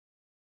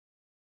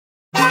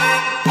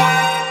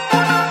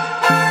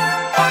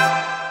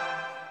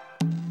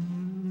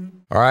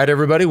All right,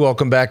 everybody,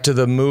 welcome back to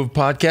the Move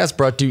podcast,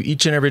 brought to you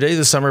each and every day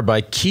this summer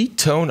by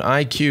Ketone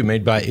IQ,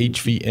 made by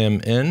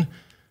HVMN.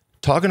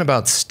 Talking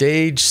about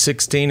stage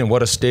 16 and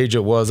what a stage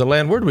it was.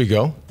 Alain, where do we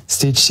go?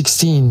 Stage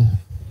 16,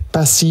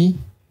 Passy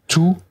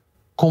to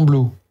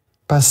Combloux.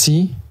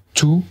 Passy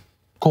to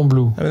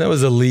Combloux. I mean, that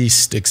was the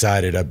least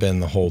excited I've been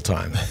the whole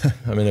time.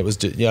 I mean, it was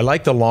just, I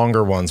like the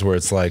longer ones where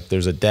it's like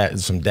there's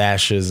some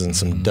dashes and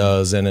some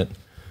does in it.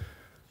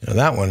 You know,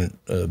 that one,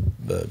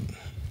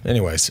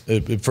 anyways,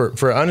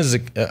 for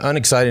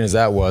unexciting as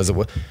that was,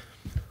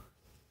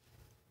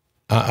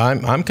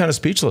 I'm kind of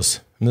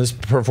speechless. And this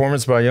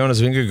performance by Jonas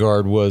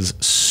Vingegaard was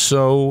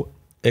so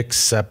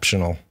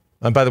exceptional.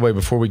 And by the way,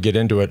 before we get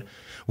into it,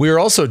 we are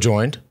also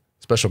joined,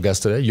 special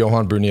guest today,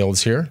 Johan Bruyneel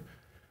is here.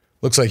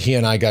 Looks like he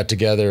and I got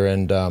together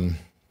and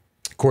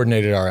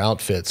coordinated our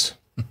outfits.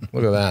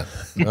 Look at that.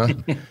 Huh?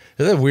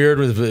 Isn't that weird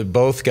with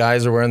both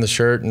guys are wearing the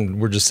shirt and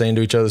we're just saying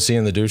to each other, see you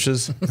in the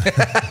douches?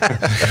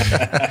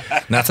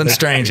 Nothing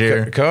strange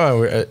here. Come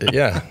on,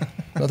 yeah,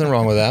 nothing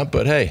wrong with that.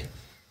 But hey,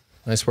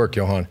 nice work,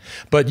 Johan.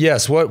 But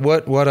yes,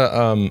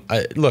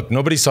 look,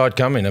 nobody saw it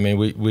coming. I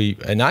mean,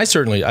 and I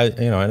certainly,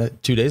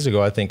 2 days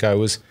ago, I think I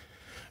was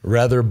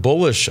rather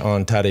bullish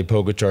on Tadej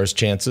Pogačar's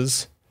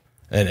chances.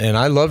 And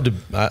I love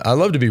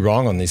to be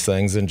wrong on these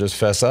things and just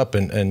fess up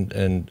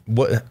and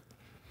what.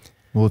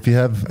 Well, if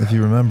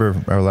you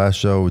remember our last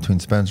show between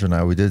Spencer and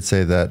I, we did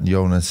say that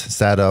Jonas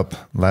sat up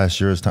last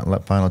year's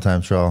final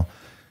time trial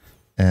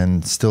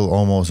and still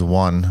almost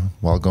won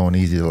while going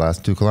easy the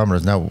last 2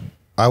 kilometers. Now,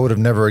 I would have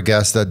never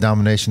guessed that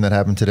domination that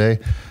happened today,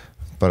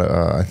 but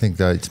I think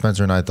that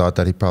Spencer and I thought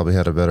that he probably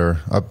had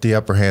the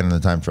upper hand in the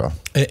time trial.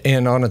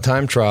 And on a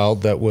time trial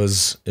that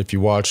was, if you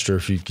watched or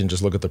if you can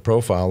just look at the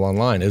profile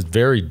online, it's a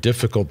very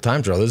difficult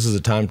time trial. This is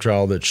a time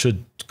trial that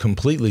should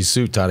completely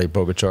suit Tadej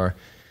Pogačar.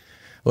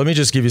 Let me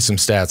just give you some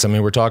stats. I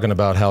mean, we're talking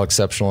about how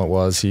exceptional it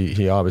was.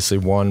 He obviously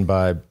won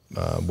by,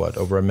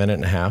 over a minute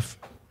and a half,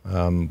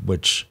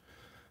 which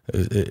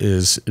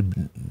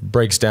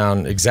breaks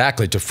down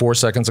exactly to 4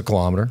 seconds a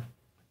kilometer,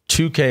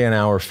 2K an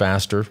hour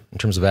faster in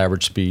terms of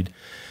average speed.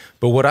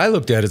 But what I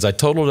looked at is I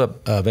totaled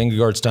up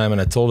Vingegaard's time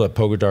and I totaled up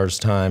Pogačar's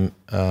time,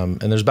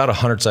 and there's about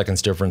 100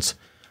 seconds difference.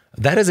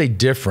 That is a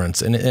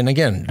difference. And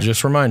again,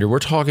 just a reminder, we're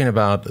talking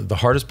about the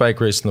hardest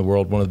bike race in the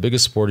world, one of the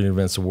biggest sporting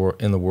events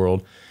in the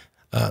world.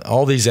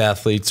 All these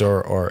athletes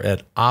are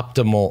at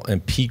optimal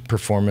and peak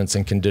performance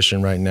and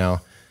condition right now.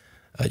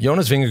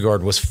 Jonas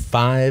Vingegaard was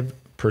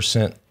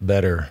 5%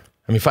 better.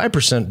 I mean,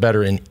 5%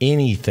 better in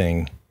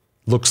anything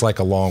looks like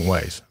a long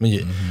ways. I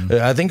mean,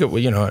 I think, I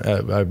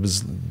was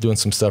doing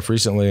some stuff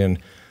recently and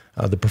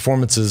the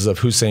performances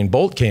of Usain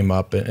Bolt came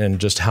up and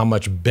just how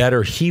much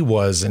better he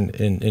was. And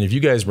if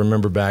you guys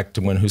remember back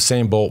to when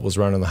Usain Bolt was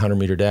running the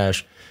 100-meter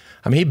dash,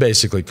 I mean, he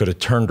basically could have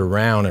turned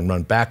around and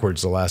run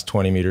backwards the last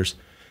 20 meters.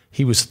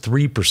 He was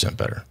 3%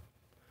 better.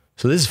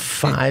 So this is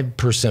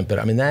 5%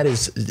 better. I mean, that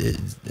is...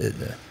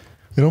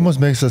 It almost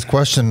makes us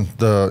question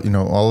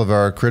all of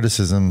our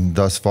criticism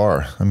thus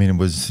far. I mean, it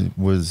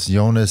was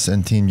Jonas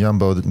and Team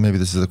Jumbo, maybe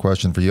this is a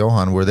question for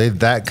Johan, were they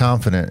that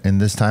confident in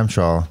this time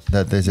trial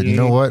that they said, you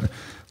know what,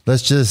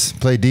 let's just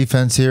play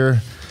defense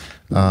here.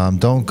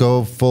 Don't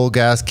go full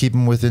gas, keep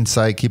them within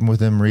sight, keep them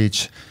within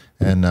reach.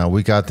 And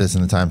we got this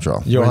in the time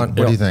trial. Johan,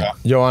 what do you think?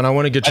 Johan, I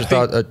want to get your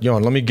thought.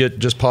 Johan, let me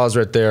just pause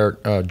right there.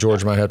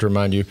 George might have to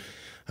remind you.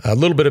 A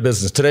little bit of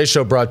business. Today's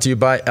show brought to you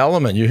by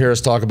Element. You hear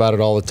us talk about it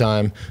all the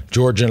time.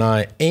 George and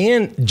I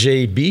and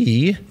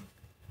JB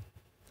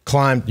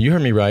climbed, you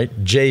heard me right,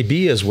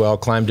 JB as well,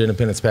 climbed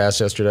Independence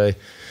Pass yesterday.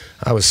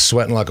 I was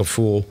sweating like a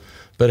fool.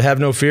 But have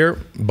no fear,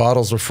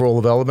 bottles are full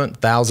of Element,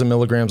 1,000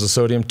 milligrams of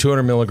sodium,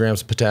 200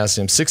 milligrams of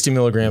potassium, 60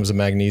 milligrams of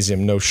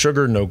magnesium, no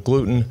sugar, no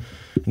gluten,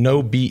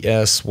 no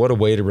BS. What a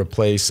way to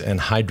replace and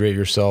hydrate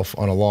yourself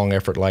on a long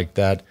effort like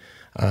that.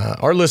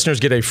 Our listeners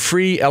get a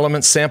free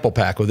Element sample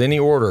pack with any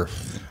order.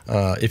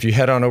 If you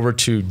head on over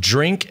to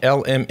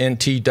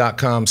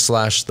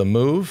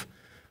drinklmnt.com/themove.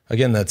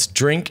 Again, that's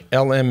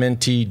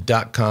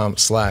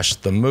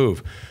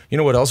drinklmnt.com/themove. You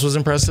know what else was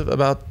impressive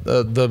about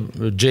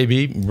the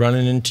JB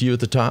running into you at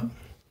the top?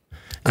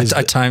 I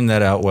timed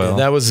that out well.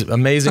 That was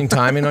amazing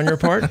timing on your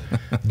part.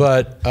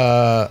 But,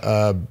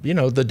 the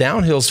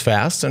downhill's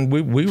fast, and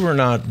we were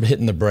not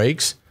hitting the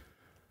brakes.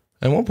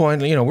 At one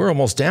point, we're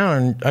almost down,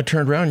 and I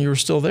turned around, and you were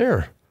still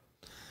there.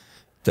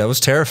 That was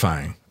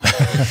terrifying.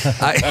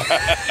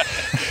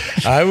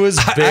 I was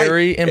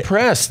very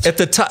impressed. At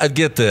the top,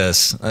 get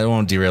this. I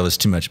won't derail this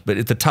too much, but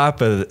at the top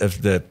of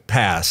the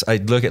pass, I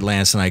look at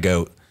Lance and I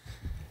go,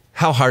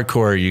 how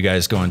hardcore are you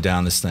guys going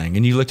down this thing?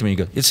 And you looked at me and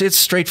you go, it's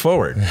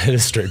straightforward. It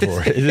is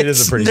straightforward. It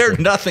is a pretty There's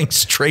nothing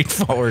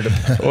straightforward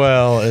about it.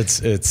 Well,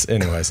 it's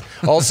anyways.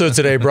 Also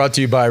today brought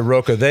to you by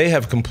Roka. They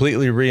have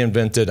completely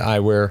reinvented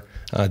eyewear.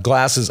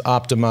 Glasses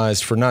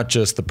optimized for not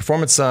just the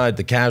performance side,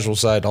 the casual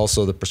side,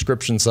 also the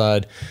prescription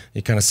side.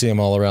 You kind of see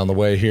them all around the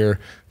way here.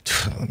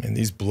 I mean,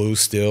 these blue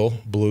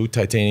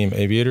titanium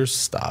aviators,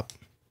 stop.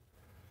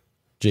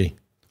 Gee.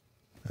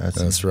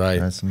 That's right.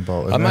 That's some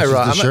ball. Am I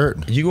right?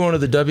 Shirt. You going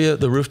to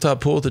the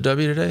rooftop pool at the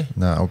W today?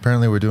 No,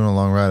 apparently we're doing a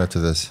long ride after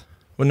this.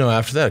 Well, no,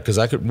 after that, because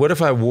I could. What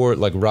if I wore it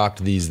like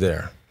rocked these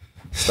there?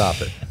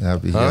 Stop it.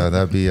 That'd be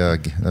a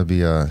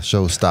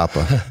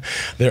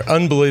showstopper. They're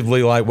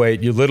unbelievably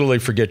lightweight. You literally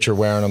forget you're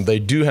wearing them. They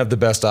do have the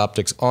best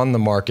optics on the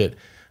market.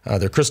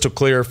 They're crystal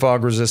clear,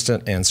 fog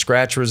resistant, and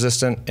scratch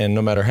resistant. And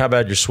no matter how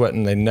bad you're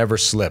sweating, they never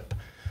slip.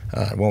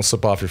 It won't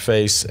slip off your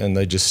face, and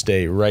they just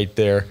stay right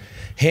there.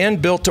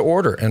 Hand built to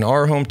order in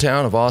our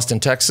hometown of Austin,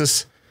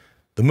 Texas.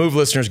 The Move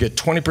listeners get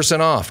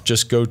 20% off.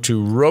 Just go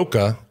to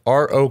Roka,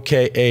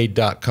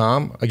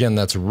 ROKA.com. Again,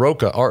 that's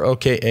Roka,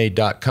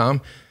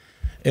 ROKA.com.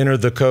 Enter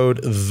the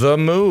code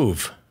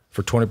THEMOVE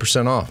for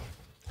 20% off.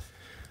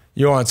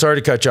 Johan, sorry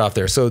to cut you off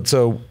there. So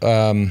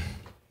what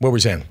were we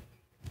saying?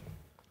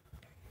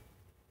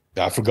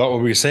 I forgot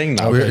what we were saying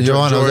now.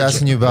 Johan, I was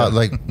asking you about,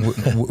 like,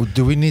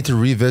 do we need to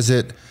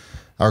revisit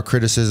our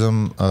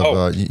criticism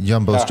of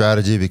Jumbo's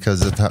strategy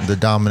because of the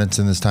dominance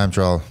in this time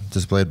trial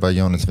displayed by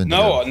Jonas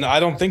Vingegaard? No,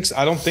 I don't think so.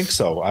 I don't think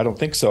so.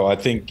 I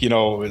think,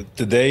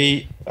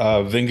 today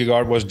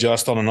Vingegaard was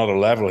just on another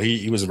level.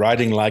 He was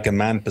riding like a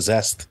man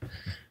possessed.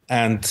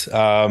 And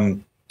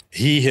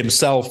he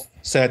himself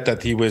said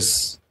that he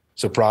was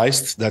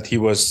surprised that he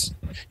was,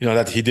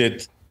 that he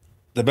did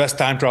the best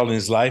time trial in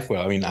his life.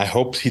 Well, I mean, I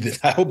hope he did.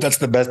 I hope that's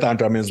the best time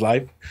trial in his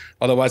life.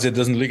 Otherwise, it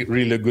doesn't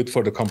really look good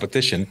for the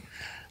competition.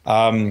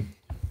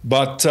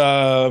 But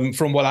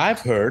from what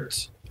I've heard,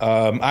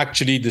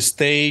 actually the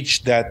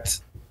stage that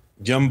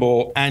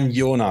Jumbo and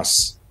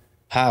Jonas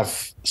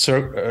have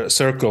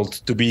circled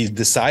to be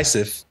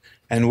decisive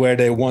and where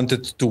they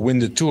wanted to win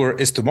the Tour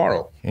is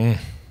tomorrow.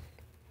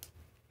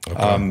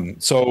 Okay.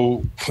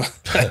 So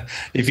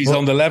if he's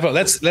on the level,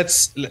 it's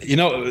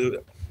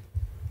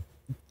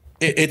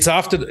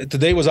after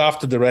today was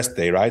after the rest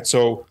day, right?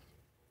 So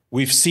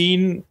we've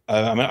seen.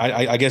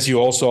 I guess you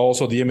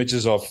also the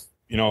images of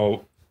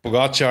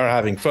Pogačar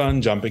having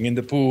fun, jumping in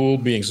the pool,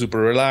 being super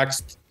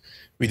relaxed.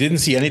 We didn't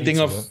see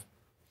anything of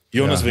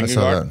Jonas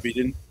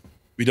Vingegaard.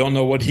 We don't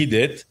know what he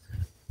did.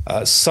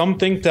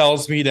 Something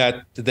tells me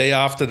that the day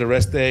after the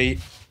rest day,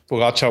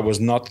 Pogačar was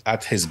not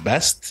at his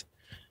best.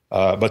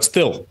 But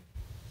still,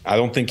 I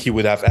don't think he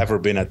would have ever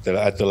been at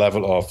the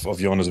level of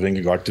Jonas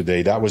Vingegaard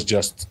today. That was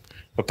just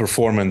a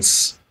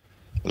performance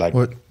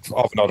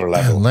of another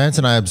level. Lance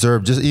and I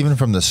observed, just even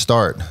from the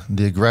start,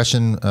 the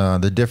aggression,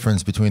 the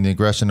difference between the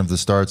aggression of the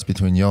starts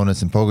between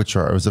Jonas and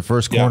Pogačar. It was the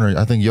first corner.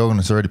 I think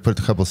Jonas already put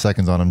a couple of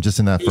seconds on him just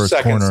in that first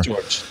corner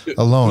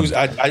alone.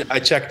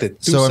 I checked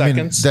it. 2 seconds. I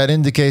mean, that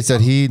indicates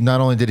that he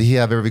not only did he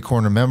have every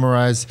corner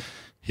memorized,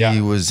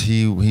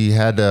 he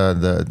had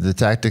the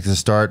tactics to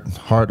start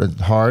hard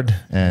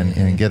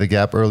and get a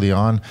gap early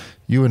on.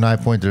 You and I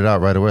pointed it out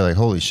right away, like,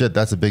 holy shit,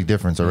 that's a big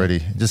difference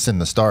already just in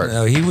the start.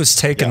 No, he was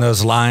taking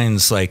those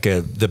lines like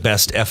the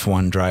best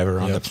F1 driver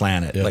on the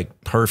planet, like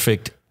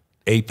perfect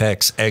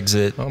apex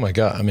exit. Oh my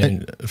God. I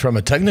mean, from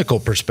a technical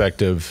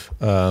perspective,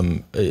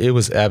 it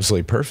was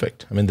absolutely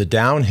perfect. I mean, the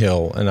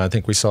downhill, and I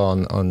think we saw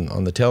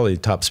on the telly,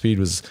 top speed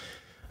was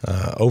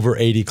over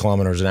 80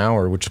 kilometers an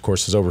hour, which of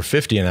course is over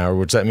 50 an hour,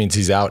 which that means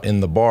he's out in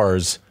the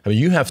bars. I mean,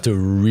 you have to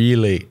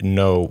really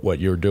know what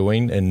you're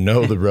doing and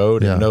know the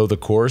road and know the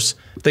course.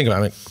 Think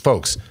about it,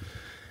 folks.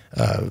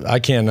 I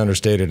can't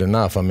understate it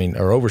enough. I mean,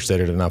 or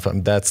overstate it enough. I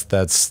mean,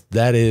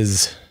 that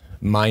is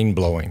mind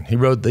blowing. He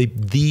rode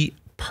the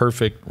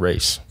perfect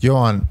race.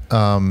 Johan,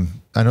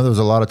 I know there was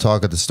a lot of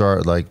talk at the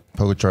start, like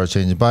Pogačar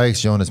changing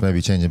bikes, Jonas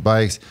maybe changing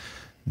bikes.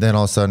 Then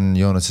all of a sudden,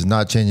 Jonas is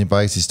not changing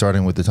bikes. He's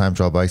starting with the time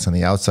trial bikes on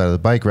the outside of the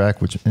bike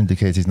rack, which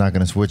indicates he's not going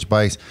to switch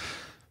bikes.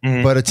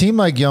 But a team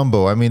like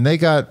Jumbo, I mean, they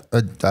got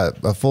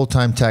a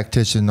full-time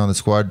tactician on the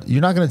squad. You're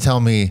not going to tell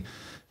me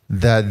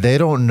that they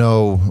don't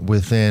know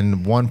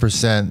within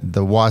 1%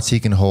 the watts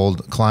he can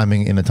hold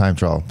climbing in a time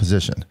trial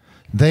position.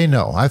 They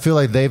know. I feel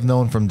like they've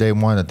known from day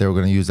one that they were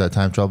going to use that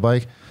time trial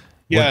bike.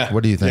 Yeah.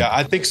 What do you think? Yeah,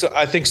 I think so.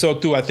 I think so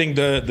too. I think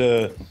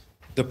the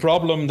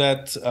problem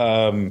that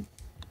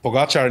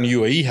Pogačar and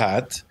UAE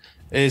had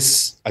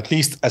is, at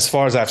least as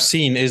far as I've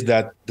seen, is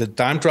that the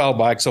time trial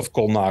bikes of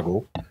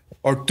Colnago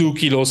are 2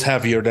 kilos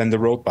heavier than the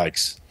road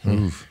bikes.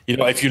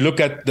 If you look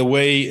at the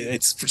way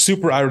it's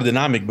super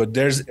aerodynamic, but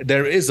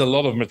there is a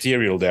lot of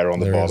material there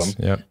on the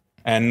bottom.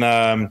 And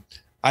I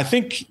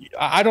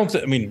don't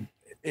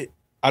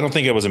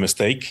think it was a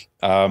mistake.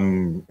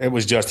 It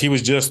was just he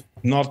was just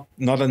not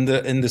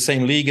in the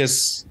same league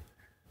as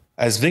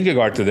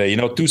Vingegaard today.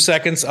 2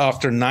 seconds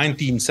after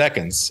 19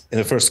 seconds in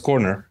the first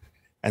corner,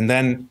 and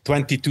then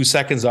 22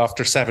 seconds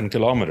after 7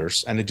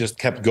 kilometers, and it just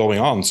kept going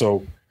on.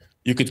 So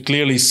you could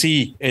clearly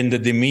see in the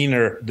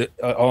demeanor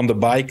on the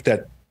bike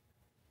that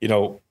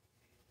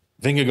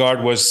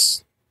Vingegaard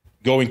was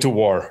going to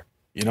war.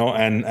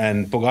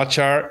 And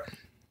Pogačar,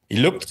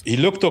 he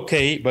looked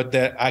okay, but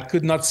I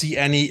could not see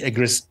any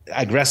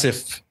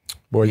aggressive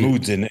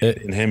moods in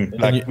him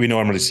like we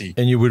normally see.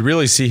 And you would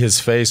really see his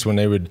face when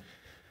they would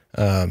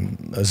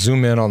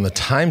zoom in on the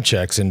time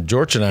checks, and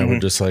George and I were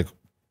just like,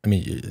 I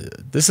mean,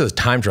 this is a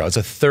time trial. It's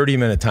a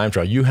 30-minute time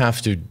trial. You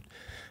have to,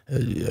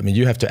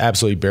 you have to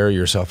absolutely bury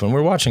yourself. And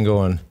we're watching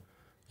going,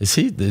 is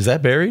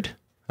that buried?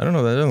 I don't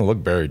know. That doesn't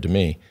look buried to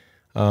me.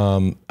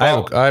 I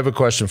have a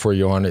question for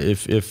you, Johan.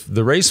 If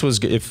the race was,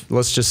 if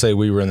let's just say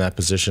we were in that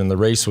position, the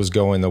race was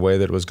going the way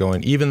that it was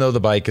going, even though the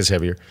bike is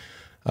heavier,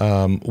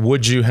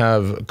 would you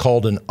have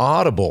called an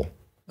audible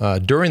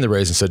during the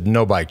race and said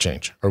no bike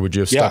change, or would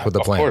you have stuck with the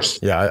plan? Of course.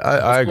 Yeah,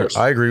 I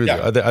agree with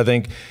you. I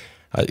think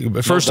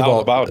first of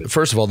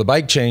all, the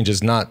bike change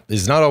is not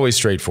always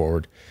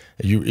straightforward.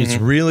 It's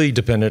really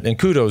dependent, and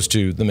kudos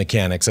to the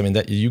mechanics. I mean,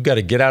 that you got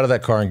to get out of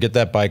that car and get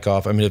that bike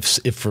off. I mean,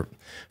 if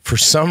for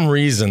some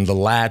reason the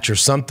latch or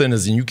something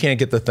is and you can't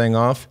get the thing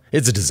off,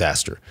 it's a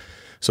disaster.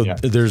 So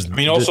there's, I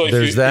mean, also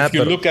if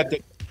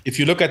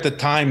you look at the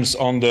times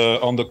on the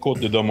Côte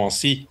de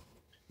Domancy,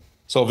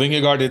 so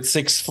Vingegaard did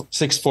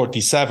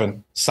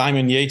 6:47,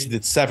 Simon Yates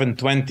did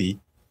 7:20,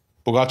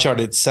 Pogačar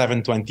did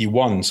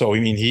 7:21. So I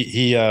mean,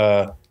 he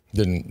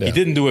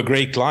didn't do a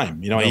great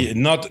climb. You know,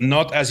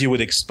 not as you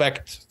would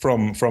expect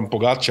from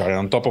Pogačar. And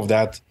on top of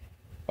that,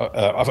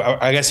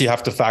 I guess you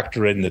have to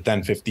factor in the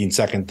 10-15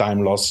 second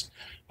time loss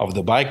of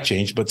the bike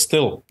change, but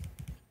still,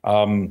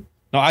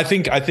 no, I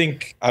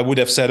think I would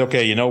have said,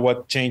 okay, you know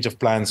what, change of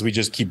plans. We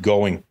just keep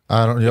going.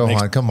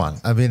 Johan, come on.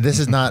 I mean, this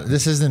is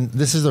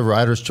the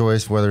rider's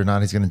choice whether or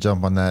not he's going to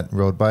jump on that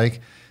road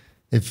bike.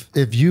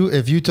 If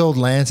you told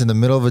Lance in the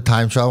middle of a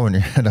time trial when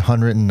you're at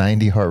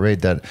 190 heart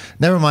rate that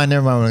never mind,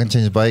 we're going to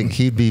change the bike,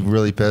 he'd be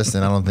really pissed,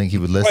 and I don't think he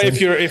would listen.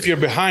 Well, if you're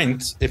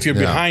behind,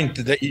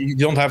 you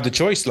don't have the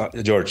choice,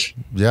 George.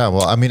 Yeah,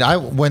 well, I mean,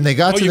 when they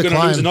got to the climb, you're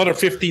going to lose another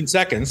 15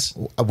 seconds.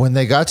 When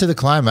they got to the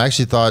climb, I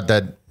actually thought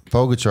that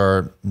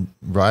Pogačar,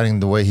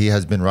 riding the way he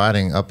has been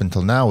riding up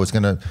until now, was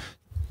going to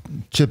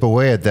chip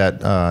away at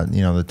that.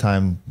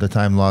 The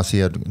time loss he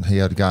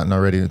had gotten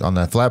already on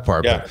that flat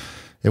part. Yeah. But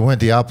it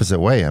went the opposite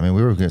way. I mean,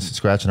 we were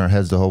scratching our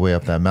heads the whole way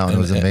up that mountain.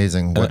 It was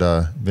amazing what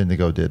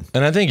Vingegaard did.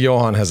 And I think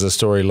Johan has a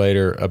story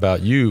later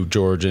about you,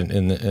 George,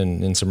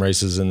 in some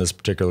races in this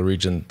particular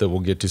region that we'll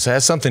get to. So it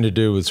has something to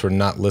do with sort of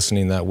not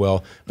listening that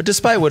well. But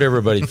despite what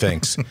everybody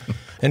thinks,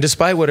 and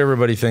despite what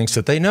everybody thinks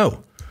that they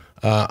know,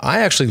 I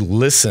actually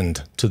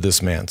listened to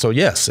this man. So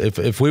yes,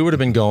 if we would have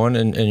been going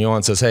and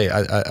Johan says, hey,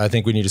 I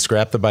think we need to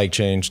scrap the bike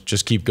change,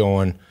 just keep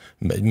going,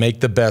 make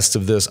the best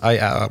of this,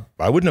 I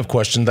wouldn't have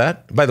questioned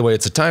that. By the way,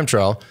 it's a time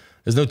trial.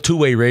 There's no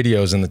two-way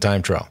radios in the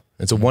time trial.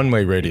 It's a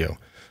one-way radio.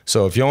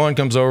 So if Johan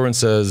comes over and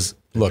says,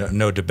 look.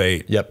 No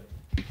debate. Yep.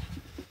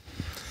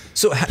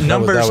 So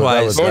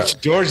numbers-wise.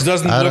 George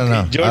doesn't I don't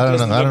know.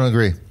 I don't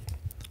agree.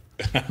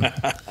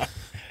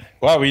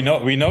 Well, we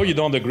know you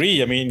don't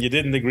agree. I mean, you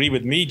didn't agree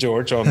with me,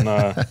 George, on.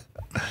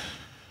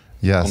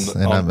 Yes,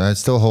 I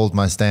still hold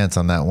my stance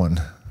on that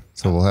one.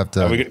 So we'll have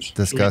to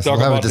discuss. We'll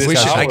have a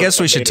discussion. I guess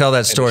we should tell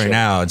that story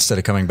now instead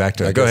of coming back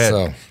to it. Go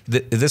ahead. So.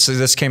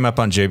 This came up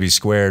on JB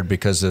Squared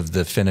because of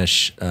the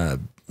finish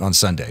on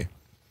Sunday.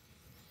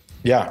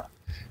 Yeah.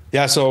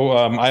 So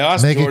I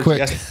asked Make George. It quick.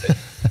 Yesterday,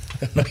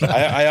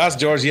 I asked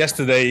George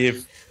yesterday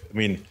if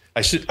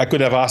I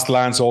could have asked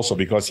Lance also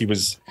because he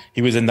was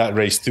in that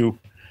race too.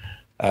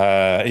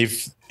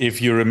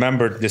 If you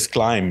remembered this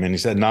climb, and he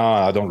said, no,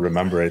 I don't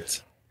remember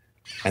it.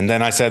 And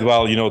then I said,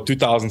 well,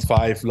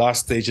 2005,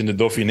 last stage in the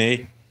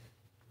Dauphiné.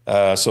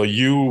 So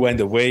you went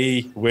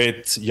away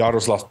with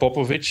Jaroslav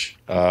Popovic.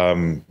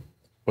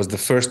 Was the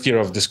first year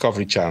of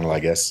Discovery Channel, I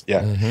guess.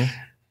 Yeah. Mm-hmm.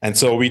 And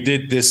so we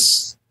did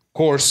this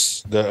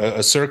course,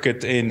 a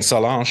circuit in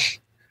Salanches,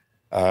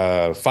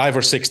 5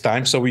 or 6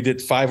 times. So we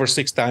did 5 or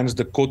 6 times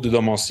the Côte de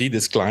Domancy,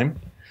 this climb.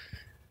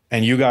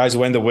 And you guys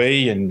went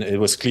away, and it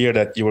was clear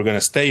that you were going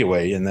to stay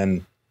away. And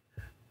then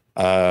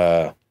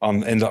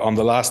on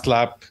the last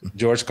lap,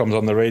 George comes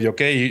on the radio.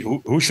 Okay,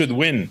 who should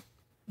win?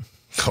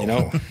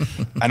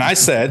 And I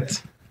said,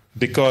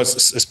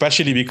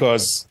 especially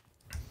because,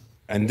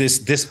 and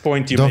this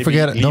point you don't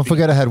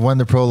forget I had won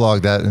the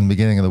prologue that in the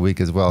beginning of the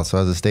week as well. So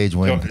I was a stage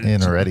win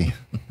in already.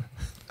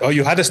 Oh,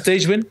 you had a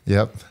stage win?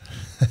 Yep.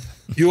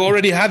 You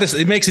already had this.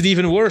 It makes it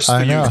even worse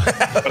for you.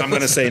 But I'm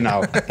going to say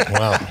now.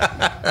 Wow.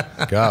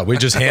 God, we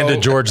just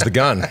handed George the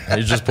gun.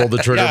 He just pulled the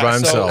trigger by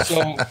himself.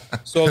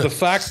 So the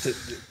fact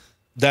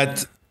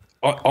that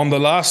on the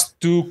last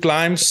 2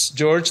 climbs,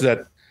 George,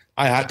 that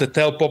I had to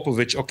tell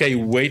Popovic, okay,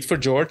 wait for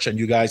George, and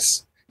you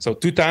guys. So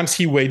 2 times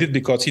he waited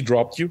because he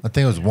dropped you. I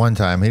think it was 1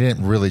 time. He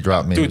didn't really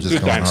drop me. 2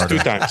 times.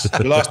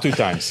 The last 2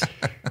 times.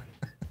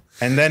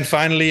 And then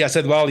finally I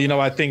said, well,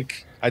 I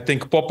think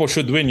Popo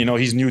should win.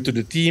 He's new to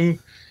the team.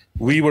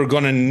 We were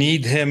going to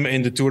need him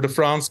in the Tour de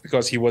France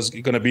because he was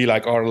going to be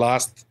like our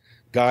last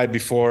guy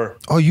before.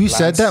 Oh, you Lance.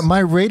 Said that? My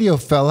radio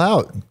fell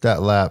out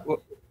that lap.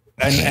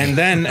 And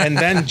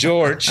then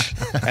George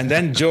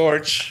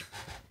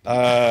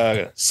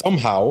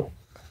somehow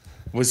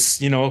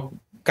was,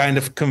 kind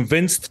of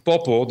convinced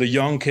Popo, the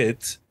young kid,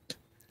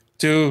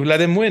 to let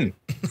him win.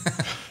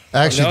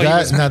 Actually,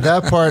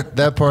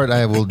 that part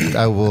I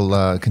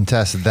will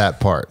contest that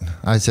part.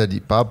 I said,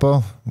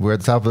 Papo, we're at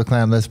the top of the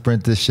climb. Let's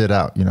sprint this shit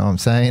out. You know what I'm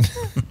saying?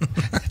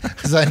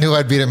 Because I knew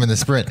I'd beat him in the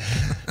sprint.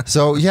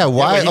 So yeah,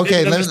 why?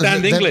 Okay,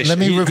 let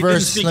me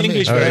reverse. Speak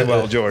English very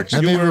well, George.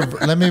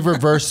 Let me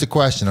reverse the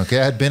question. Okay,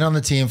 I had been on the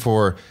team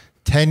for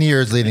 10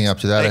 years leading up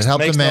to that. It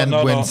helped the man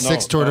win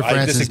 6 Tour de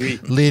France's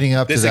leading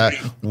up to that.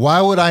 Why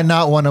would I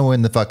not want to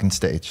win the fucking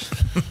stage?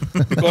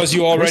 Because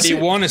you already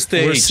won a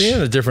stage. We're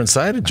seeing a different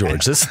side of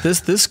George.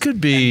 This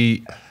could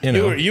be,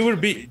 You would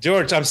be,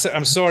 George,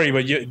 I'm sorry,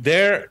 but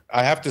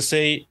I have to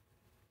say,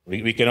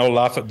 we can all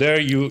laugh at there.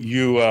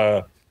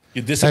 You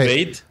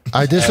disobeyed. Hey,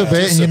 I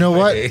disobeyed, and you know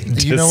what?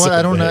 You know what?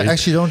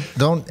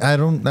 I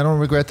don't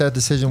regret that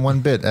decision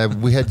one bit.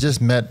 We had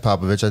just met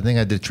Popovich. I think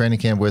I did training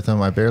camp with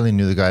him. I barely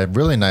knew the guy.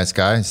 Really nice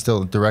guy.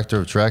 Still director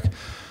of Trek.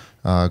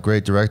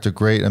 Great director.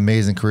 Great,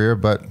 amazing career.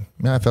 But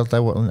I felt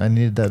I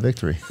needed that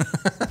victory.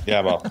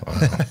 Yeah, well,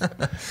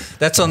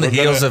 that's on the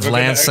heels of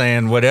Lance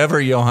saying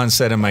whatever Johan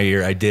said in my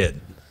ear, I did.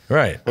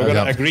 Right. We're going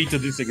to agree to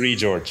disagree,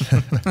 George.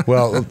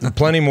 Well,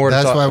 plenty more.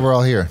 That's why we're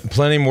all here.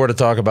 Plenty more to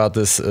talk about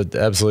this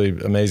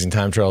absolutely amazing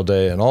time trial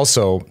day, and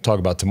also talk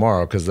about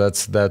tomorrow, because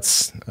that's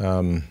this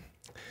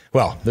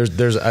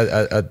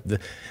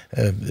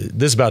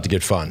is about to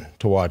get fun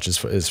to watch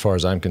as far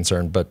as I'm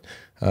concerned. But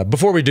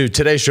before we do,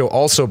 today's show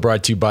also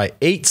brought to you by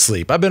 8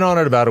 Sleep. I've been on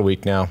it about a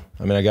week now.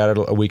 I mean, I got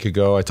it a week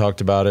ago. I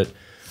talked about it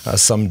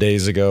some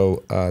days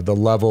ago. The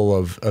level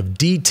of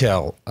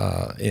detail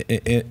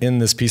in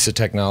this piece of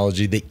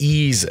technology, the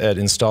ease at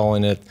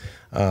installing it,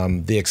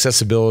 the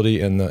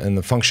accessibility and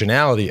the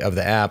functionality of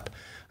the app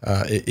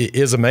it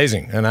is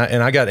amazing. And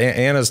I got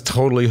Anna's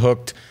totally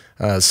hooked.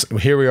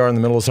 Here we are in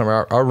the middle of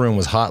summer. Our room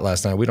was hot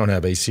last night. We don't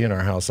have AC in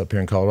our house up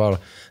here in Colorado.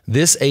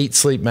 This 8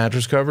 Sleep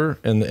mattress cover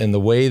and the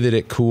way that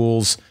it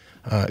cools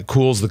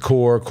the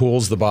core,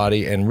 cools the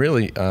body, and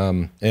really,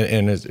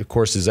 and of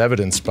course is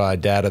evidenced by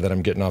data that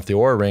I'm getting off the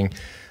Oura Ring.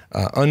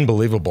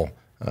 Unbelievable,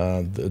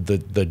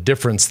 the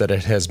difference that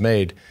it has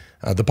made.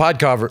 The pod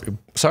cover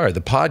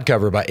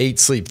by 8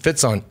 Sleep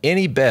fits on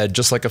any bed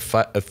just like a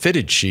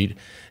fitted sheet.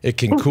 It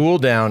can cool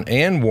down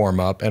and warm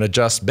up and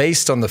adjust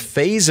based on the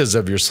phases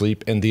of your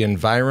sleep and the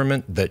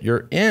environment that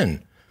you're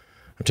in.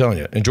 I'm telling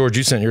you. And George,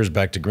 you sent yours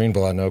back to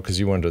Greenville, I know, because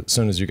you wanted to, as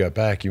soon as you got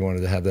back, you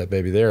wanted to have that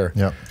baby there.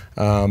 Yeah.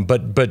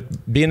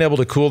 But being able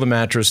to cool the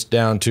mattress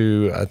down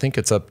to, I think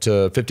it's up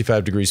to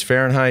 55 degrees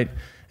Fahrenheit,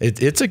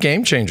 it's a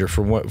game changer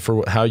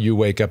for how you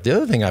wake up. The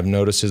other thing I've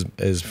noticed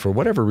is for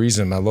whatever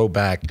reason, my low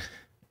back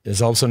is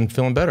all of a sudden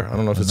feeling better. I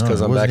don't know if it's because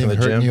I'm back in the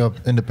gym. Hurting you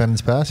up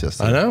Independence Pass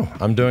yesterday. I know.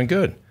 I'm doing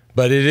good.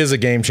 But it is a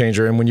game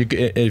changer. And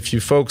if you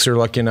folks are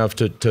lucky enough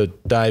to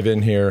dive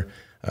in here,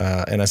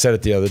 and I said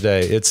it the other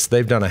day,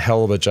 they've done a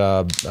hell of a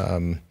job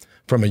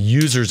from a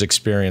user's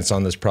experience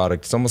on this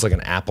product. It's almost like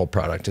an Apple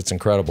product. It's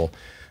incredible.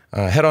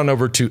 Head on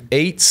over to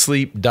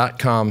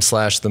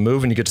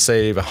 8sleep.com/themove, and you get to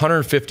save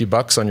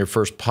 $150 on your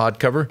first pod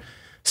cover.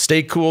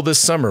 Stay cool this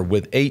summer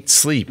with 8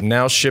 Sleep,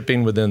 now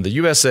shipping within the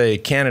USA,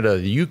 Canada,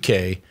 the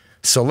UK,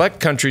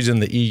 select countries in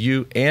the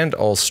EU, and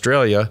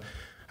Australia.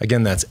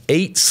 Again, that's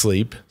 8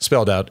 Sleep,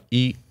 spelled out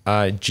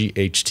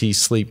EIGHT,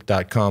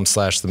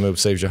 sleep.com/themove,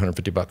 saves you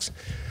 $150.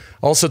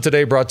 Also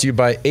today brought to you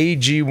by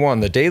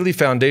AG1, the daily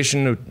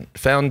foundational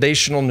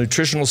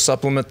nutritional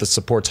supplement that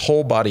supports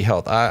whole body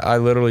health. I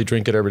literally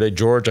drink it every day.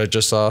 George, I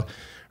just saw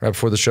right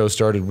before the show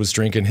started, was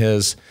drinking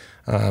his.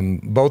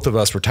 Both of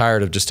us were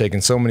tired of just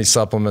taking so many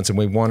supplements, and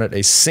we wanted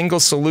a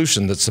single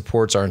solution that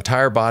supports our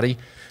entire body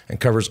and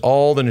covers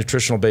all the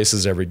nutritional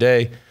bases every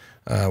day.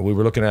 We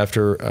were looking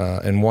after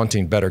and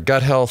wanting better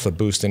gut health, a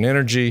boost in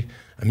energy,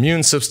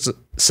 immune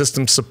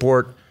system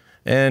support,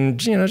 and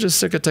just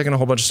sick of taking a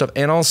whole bunch of stuff.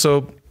 And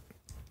also,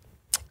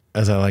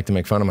 as I like to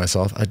make fun of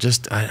myself, I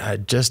just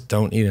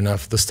don't eat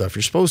enough of the stuff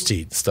you're supposed to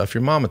eat, the stuff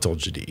your mama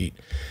told you to eat.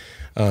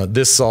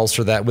 This solves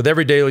for that. With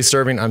every daily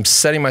serving, I'm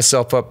setting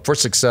myself up for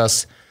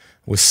success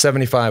with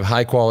 75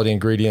 high-quality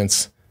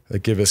ingredients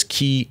that give us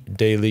key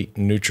daily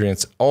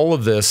nutrients. All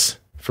of this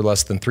for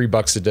less than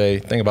 $3 a day.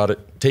 Think about it.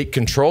 Take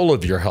control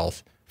of your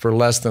health for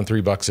less than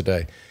 $3 a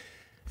day.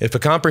 If a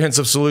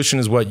comprehensive solution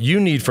is what you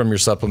need from your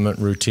supplement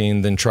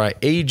routine, then try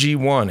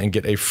AG1 and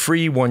get a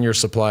free 1-year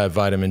supply of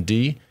vitamin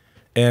D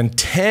and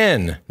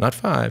 10, not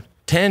 5,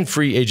 10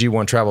 free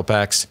AG1 travel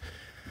packs.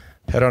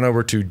 Head on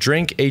over to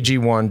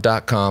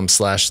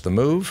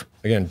drinkag1.com/themove.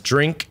 Again,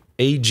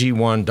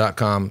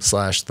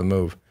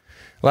 drinkag1.com/themove.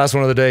 Last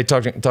one of the day,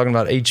 talking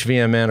about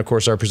HVMN, of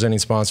course, our presenting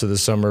sponsor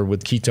this summer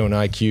with Ketone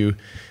IQ.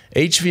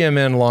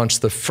 HVMN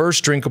launched the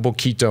first drinkable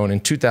ketone in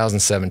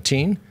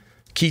 2017.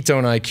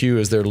 Ketone IQ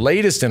is their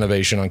latest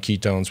innovation on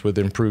ketones with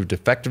improved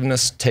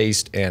effectiveness,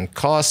 taste, and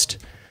cost.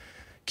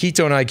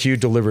 Ketone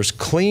IQ delivers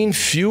clean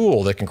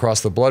fuel that can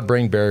cross the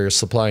blood-brain barrier,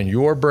 supplying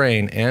your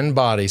brain and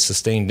body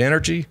sustained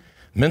energy,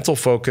 mental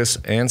focus,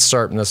 and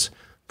sharpness,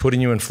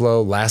 putting you in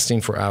flow,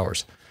 lasting for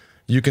hours.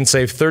 You can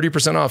save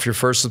 30% off your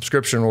first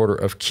subscription order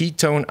of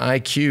Ketone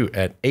IQ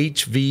at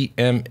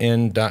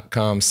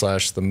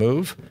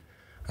hvmn.com/themove.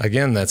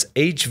 Again, that's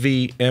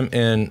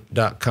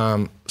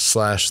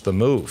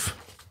hvmn.com/themove.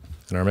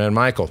 And our man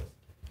Michael,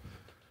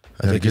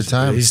 I think good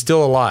time. He's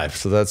still alive,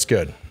 so that's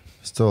good.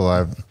 Still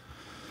alive.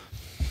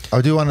 I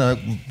do want to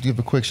give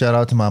a quick shout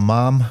out to my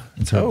mom.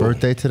 It's her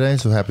birthday today,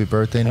 so happy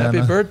birthday, Nana.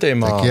 Happy birthday,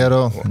 Mom. Te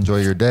quiero. Enjoy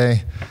your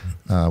day.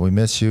 We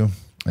miss you.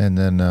 And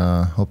then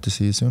hope to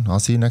see you soon. I'll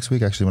see you next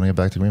week, actually, when I get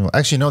back to Greenville.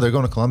 Actually, no, they're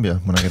going to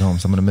Colombia when I get home,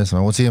 so I'm going to miss them.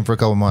 I won't see them for a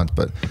couple months,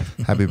 but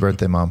happy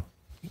birthday, Mom.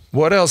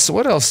 What else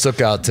took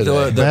out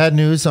today? Bad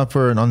news on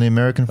the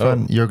American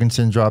front.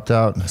 Jorgensen dropped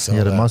out. He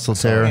had a muscle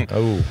tear.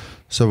 Oh.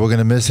 So we're going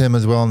to miss him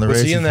as well in the race.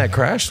 Was he in that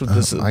crash?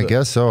 I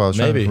guess so. I was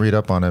trying to read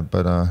up on it,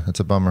 but it's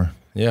a bummer.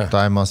 Yeah.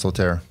 Thigh muscle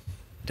tear.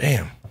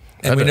 Damn.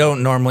 And we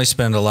don't normally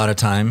spend a lot of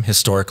time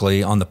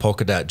historically on the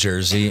Polka Dot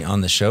jersey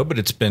on the show, but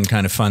it's been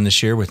kind of fun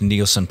this year with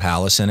Nielsen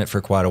Palace in it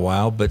for quite a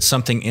while. But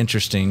something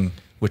interesting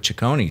with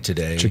Ciccone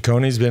today.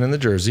 Ciccone's been in the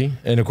jersey.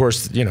 And, of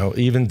course,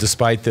 even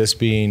despite this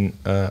being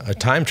a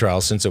time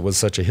trial, since it was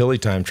such a hilly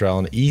time trial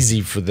and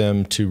easy for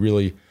them to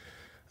really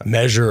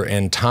measure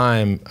and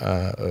time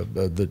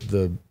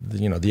the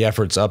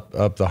efforts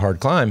up the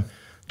hard climb,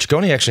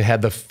 Ciccone actually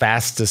had the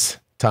fastest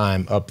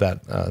time up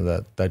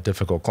that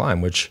difficult climb,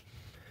 which –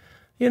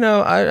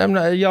 I'm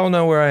not. Y'all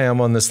know where I am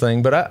on this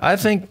thing, but I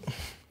think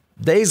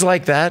days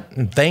like that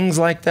and things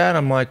like that,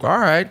 I'm like, all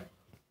right,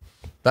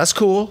 that's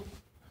cool.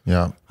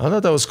 Yeah, I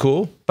thought that was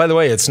cool. By the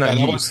way, it's not.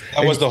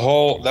 That was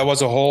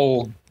a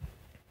whole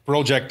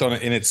project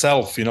in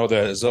itself. We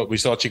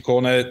saw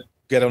Ciccone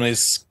get on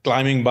his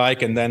climbing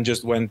bike and then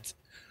just went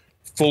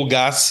full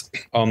gas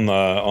on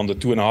the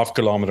 2.5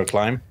 kilometer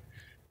climb.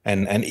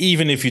 And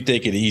even if you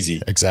take it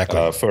easy,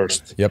 exactly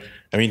first, yep.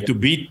 I mean, to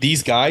beat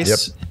these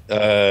guys,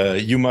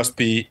 you must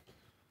be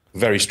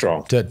very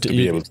strong to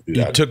be able to do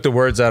that. You took the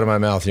words out of my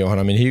mouth, Johan.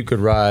 I mean, he could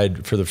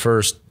ride for the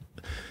first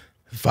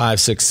 5,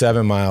 6,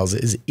 7 miles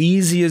as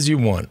easy as you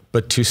want,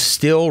 but to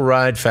still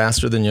ride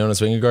faster than Jonas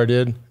Vingegaard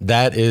did,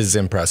 that is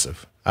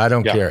impressive. I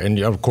don't care. And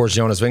of course,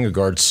 Jonas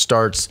Vingegaard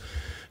starts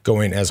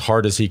going as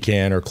hard as he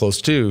can or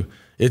close to.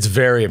 It's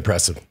very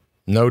impressive,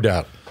 no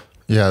doubt.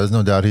 Yeah, there's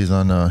no doubt he's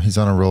on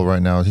a roll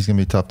right now. He's gonna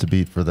be tough to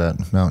beat for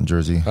that mountain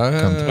jersey. I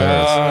don't know, George.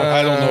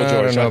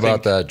 I don't know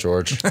about that,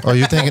 George. Oh,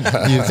 you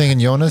thinking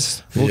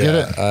Jonas will get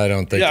it? I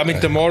don't think. Yeah, I mean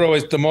tomorrow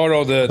the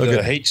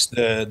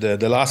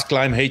last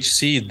climb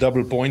HC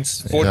double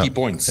points, 40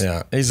 points.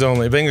 Yeah,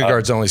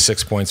 Vingegaard's only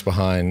 6 points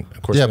behind.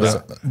 Of course.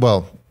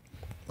 Yeah,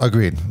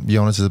 agreed.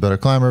 Jonas is a better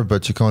climber,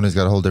 but Ciccone's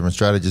got a whole different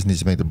strategy. Just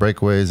needs to make the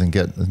breakaways and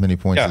get as many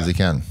points as he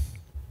can.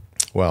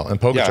 Well,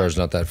 and Pogačar's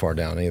not that far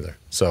down either.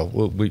 So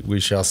we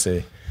shall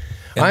see.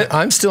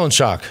 I'm still in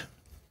shock.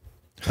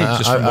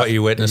 Just from what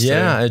you witnessed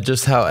today. today.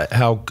 Just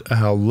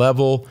how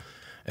level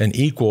and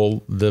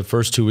equal the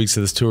first 2 weeks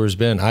of this tour has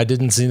been. I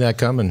didn't see that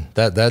coming.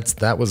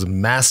 That was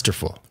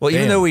masterful. Well,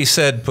 even though we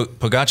said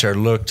Pogačar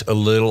looked a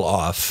little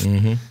off,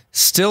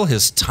 still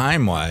his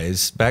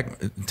time-wise,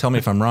 tell me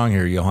if I'm wrong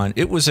here, Johan,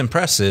 it was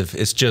impressive.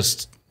 It's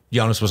just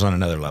Jonas was on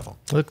another level.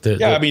 Look,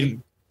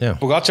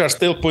 Pogačar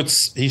still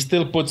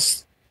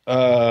puts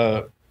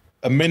a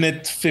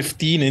minute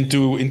 15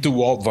 into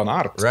Wout van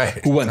Aert, right,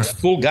 who went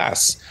full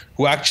gas,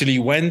 who actually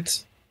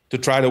went to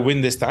try to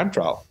win this time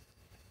trial.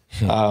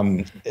 I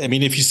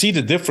mean, if you see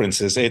the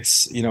differences,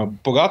 it's,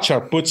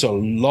 Pogačar puts a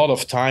lot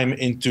of time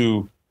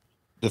into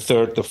the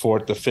third, the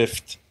fourth, the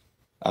fifth.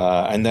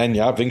 And then,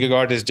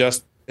 Vingegaard is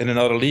just in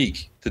another league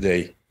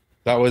today.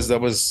 That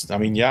was, I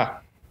mean,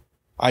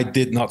 I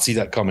did not see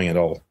that coming at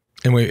all.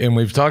 And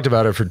we've talked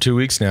about it for 2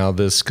 weeks now.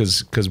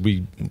 Because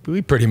we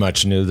pretty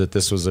much knew that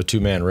this was a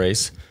 2-man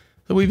race.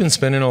 So we've been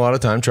spending a lot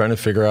of time trying to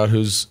figure out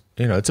who's.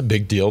 It's a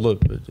big deal to.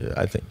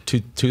 I think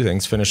two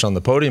things: finish on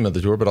the podium of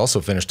the tour, but also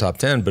finish top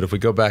 10. But if we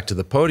go back to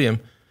the podium,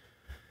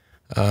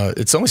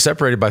 it's only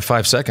separated by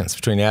 5 seconds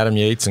between Adam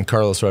Yates and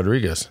Carlos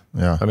Rodríguez.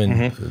 Yeah, I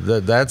mean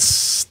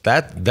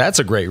that's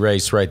a great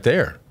race right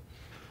there.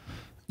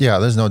 Yeah,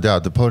 there's no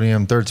doubt. The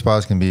podium, third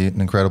spots can be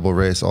an incredible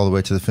race all the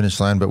way to the finish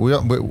line. But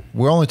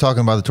we're only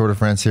talking about the Tour de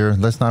France here.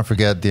 Let's not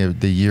forget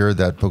the year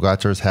that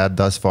Pogačar's had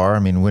thus far. I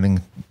mean,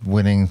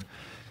 winning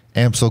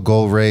Amstel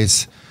Gold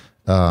Race,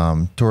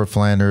 Tour of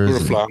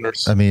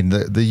Flanders. I mean,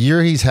 the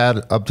year he's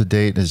had up to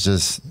date is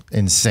just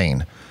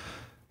insane.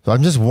 So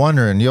I'm just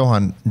wondering,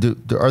 Johan,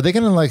 are they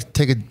going to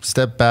take a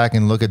step back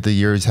and look at the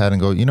year he's had and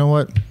go, you know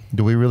what?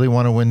 Do we really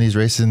want to win these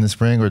races in the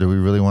spring, or do we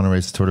really want to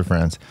race the Tour de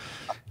France?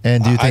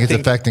 And do you think it's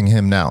affecting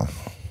him now?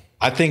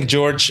 I think,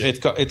 George,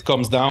 it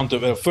comes down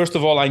to, first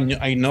of all,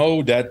 I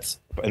know that,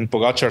 and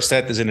Pogačar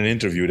said this in an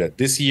interview, that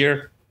this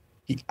year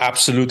he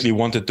absolutely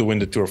wanted to win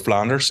the Tour of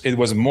Flanders. It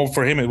was more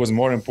for him. It was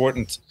more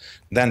important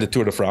than the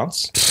Tour de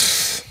France.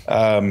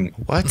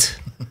 What?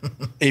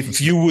 If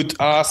you would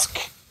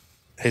ask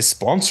his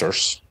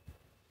sponsors,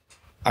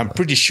 I'm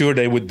pretty sure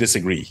they would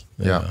disagree.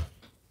 Yeah.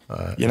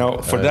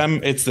 For them,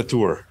 it's the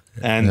Tour.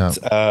 And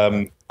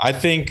I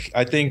think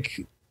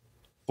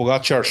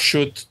Pogačar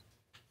should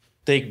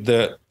take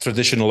the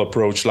traditional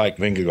approach like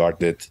Vingegaard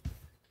did.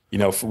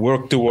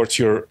 Work towards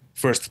your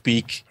first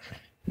peak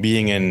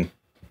being in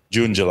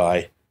June,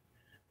 July.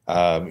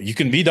 You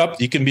can be up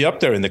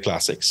there in the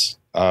classics.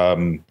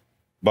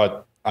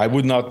 But I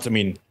would not,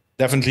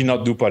 definitely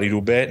not do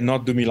Paris-Roubaix,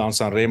 not do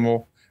Milan-San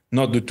Remo,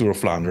 not do Tour of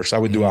Flanders. I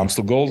would do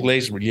Amstel Gold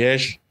Race,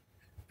 Liège,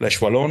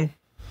 Flèche Wallonne.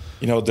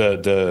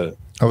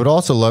 I would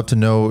also love to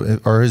know,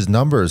 are his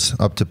numbers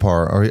up to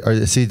par?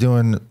 Is he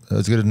doing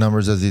as good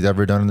numbers as he's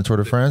ever done in the Tour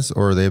de France?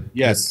 Or are they?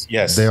 Yes,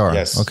 they are.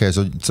 Yes. Okay,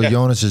 so Yeah.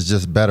 Jonas is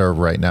just better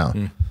right now.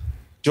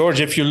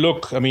 George, if you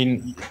look, I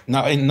mean,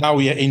 now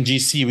we in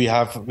GC we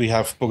have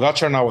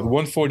Pogačar now at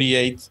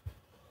 1:48.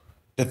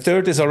 The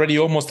third is already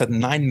almost at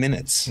 9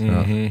 minutes.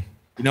 You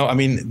know, I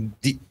mean,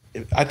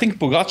 I think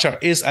Pogačar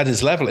is at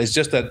his level. It's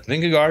just that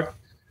Vingegaard,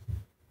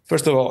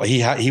 first of all,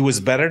 he was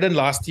better than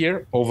last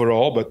year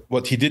overall, but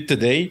what he did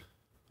today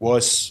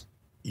was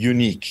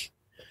unique.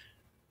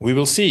 We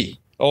will see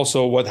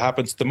also what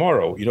happens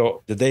tomorrow. You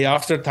know, the day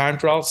after time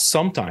trial,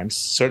 sometimes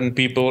certain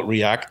people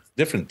react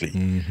differently.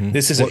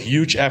 This is a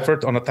huge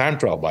effort on a time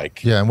trial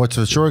bike. Yeah, and what's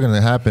for sure going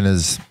to happen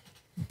is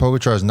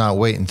Pogačar is not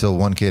waiting until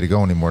 1K to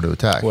go anymore to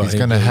attack. Well, he's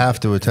going to have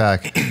to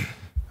attack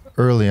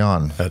early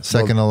on,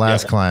 second to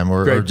last climb,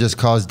 or just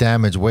cause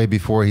damage way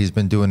before he's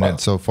been doing it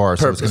so far.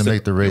 So it's going to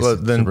make the race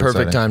then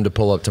perfect exciting. time to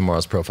pull up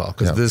tomorrow's profile,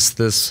 because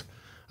this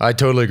I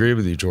totally agree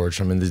with you,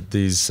 George. I mean,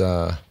 these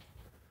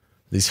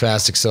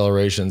fast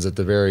accelerations at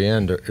the very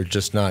end are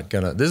just not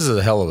gonna. This is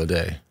a hell of a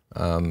day.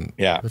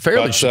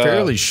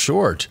 Fairly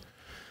short.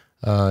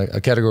 A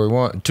category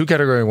 1, 2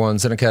 category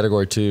 1s, then a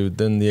category 2,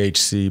 then the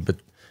HC. But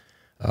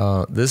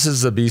this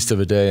is a beast of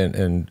a day,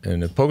 and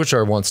if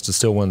Pogačar wants to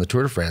still win the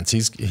Tour de France,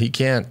 he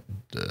can't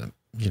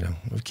we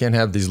can't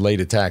have these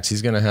late attacks.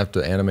 He's going to have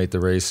to animate the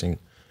race and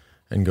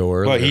go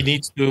early. Well, he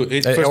needs to.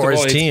 His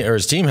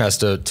team has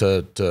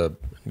to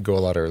go a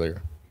lot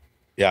earlier.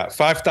 Yeah,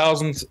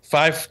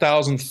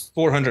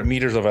 5,400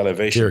 meters of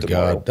elevation. Dear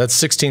tomorrow. God, that's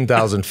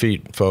 16,000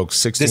 feet,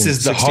 folks. This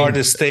is the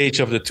hardest stage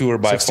of the Tour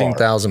by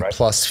 16,000 far.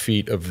 plus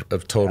feet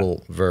of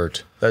total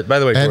vert. By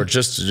the way, George,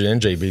 just in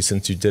JB,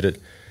 since you did it,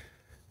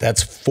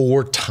 that's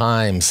 4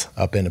 times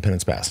up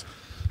Independence Pass.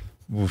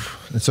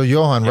 Oof. So,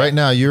 Johan, right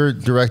now you're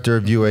director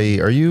of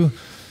UAE. Are you,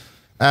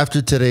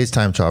 after today's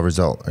time trial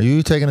result, are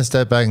you taking a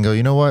step back and go,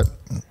 you know what?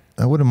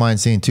 I wouldn't mind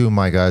seeing 2 of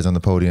my guys on the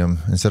podium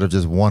instead of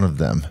just one of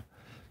them.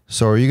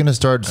 So are you going to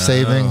start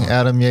saving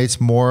Adam Yates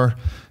more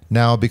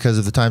now because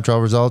of the time trial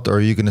result, or are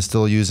you going to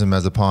still use him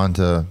as a pawn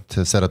to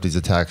set up these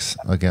attacks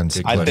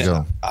against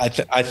Go?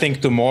 I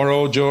think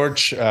tomorrow,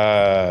 George,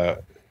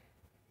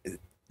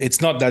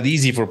 it's not that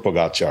easy for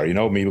Pogačar, you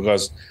know me,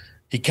 because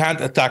he can't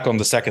attack on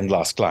the second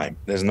last climb.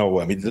 There's no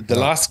way. I mean, the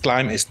last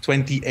climb is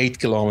 28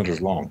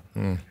 kilometers long,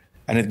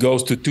 and it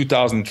goes to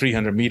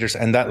 2,300 meters,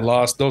 and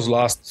those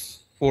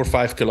last 4 or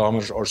 5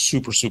 kilometers are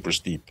super, super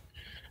steep.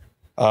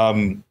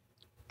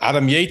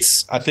 Adam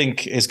Yates, I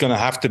think, is going to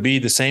have to be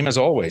the same as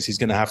always. He's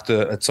going to have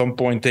to, at some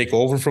point, take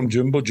over from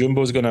Jumbo.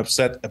 Jumbo is going to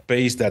set a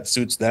pace that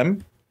suits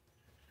them.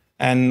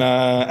 And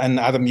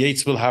Adam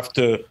Yates will have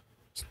to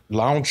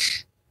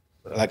launch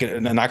like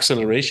an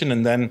acceleration,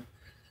 and then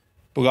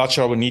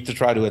Pogačar will need to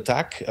try to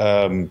attack,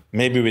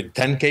 maybe with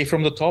 10K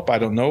from the top. I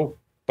don't know.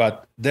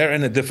 But they're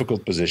in a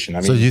difficult position. I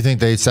mean, so do you think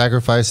they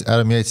sacrifice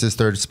Adam Yates'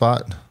 3rd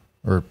spot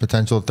or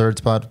potential 3rd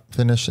spot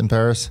finish in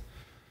Paris?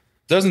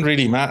 Doesn't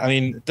really matter. I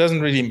mean, it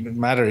doesn't really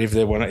matter if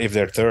they're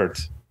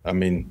 3rd. I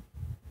mean,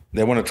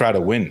 they want to try to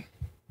win.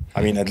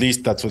 I mean, at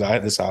least that's what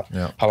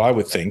how I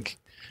would think.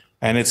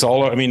 And it's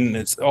all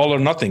or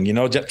nothing. You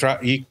know,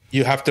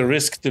 you have to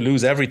risk to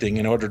lose everything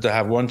in order to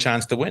have one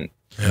chance to win.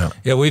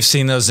 Yeah, we've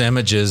seen those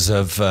images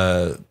of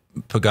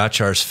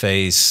Pogačar's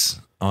face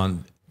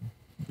on,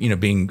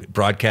 being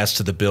broadcast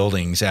to the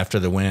buildings after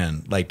the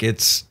win. Like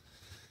it's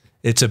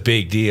a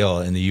big deal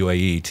in the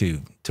UAE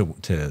to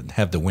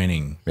have the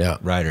winning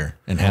rider,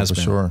 and has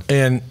been. Sure.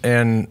 And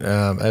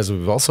as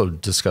we've also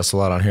discussed a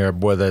lot on here,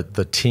 boy,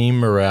 the team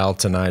morale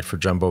tonight for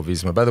Jumbo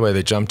Visma. By the way,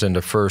 they jumped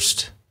into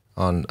 1st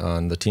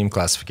on the team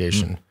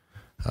classification.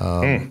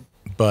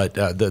 But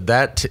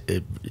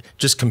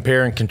just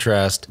compare and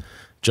contrast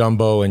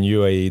Jumbo and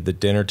UAE, the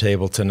dinner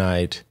table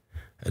tonight,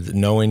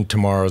 knowing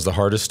tomorrow is the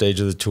hardest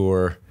stage of the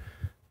tour.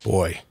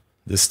 Boy,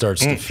 this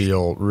starts to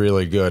feel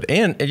really good.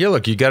 And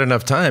look, you got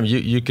enough time.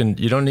 You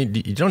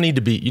need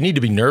to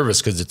be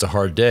nervous because it's a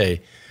hard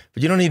day,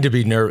 but you don't need to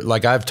be nervous.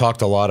 Like I've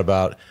talked a lot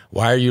about,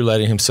 why are you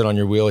letting him sit on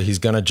your wheel? He's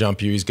going to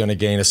jump you. He's going to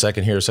gain a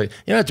second here, a second.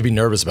 You don't have to be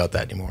nervous about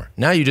that anymore.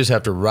 Now you just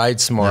have to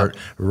ride smart,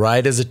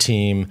 ride as a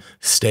team,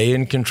 stay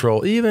in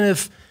control, even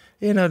if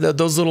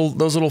those little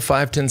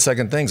 5-10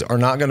 second things are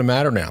not going to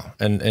matter now.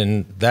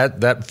 And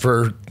that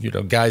for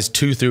guys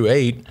 2 through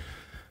 8.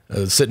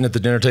 Sitting at the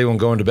dinner table and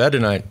going to bed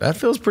tonight, that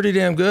feels pretty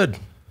damn good.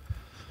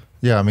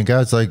 Yeah, I mean,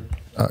 guys like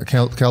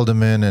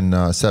Kelderman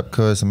and Sepp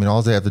Kuss, I mean,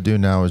 all they have to do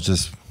now is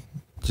just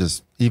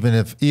even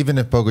if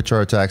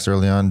Pogačar attacks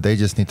early on, they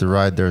just need to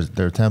ride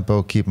their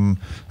tempo, keep them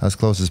as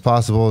close as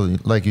possible.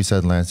 Like you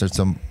said, Lance, there's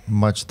a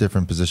much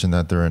different position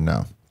that they're in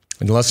now.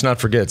 And let's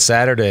not forget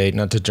Saturday,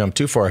 not to jump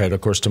too far ahead,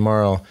 of course,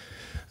 tomorrow,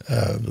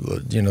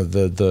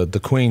 the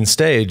Queen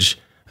stage.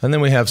 And then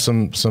we have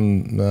some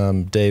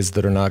days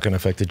that are not going to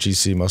affect the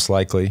GC most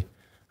likely.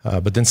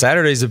 But then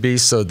Saturday's a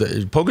beast. So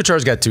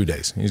Pogačar's got 2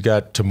 days. He's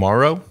got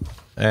tomorrow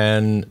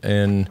and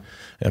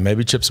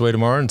maybe chips away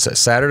tomorrow. And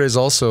Saturday's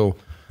also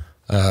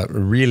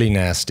really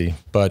nasty.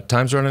 But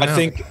time's running out.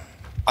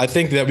 I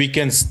think that we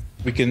can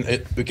we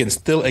can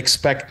still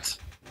expect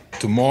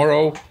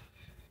tomorrow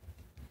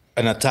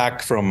an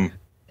attack from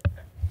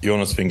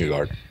Jonas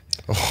Vingegaard.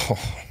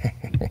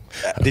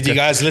 Did you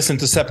guys listen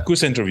to Sepp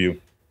Kuss interview?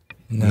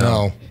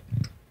 No.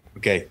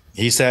 Okay,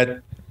 he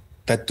said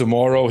that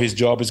tomorrow his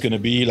job is going to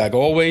be like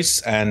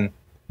always, and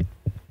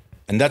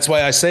that's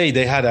why I say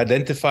they had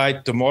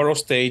identified tomorrow's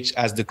stage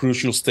as the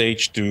crucial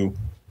stage to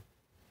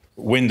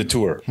win the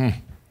Tour.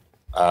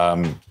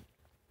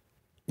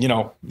 You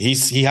know,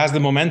 he has the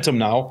momentum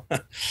now.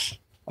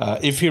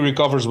 If he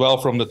recovers well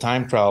from the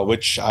time trial,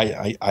 which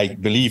I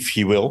believe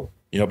he will,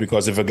 you know,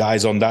 because if a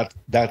guy's on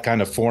that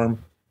kind of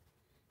form,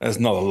 there's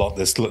not a lot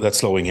that's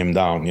slowing him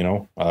down, you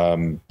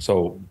know.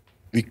 So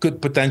we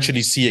could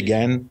potentially see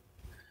again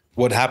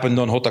what happened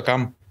on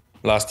Rotterdam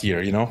last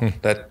year, you know,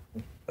 that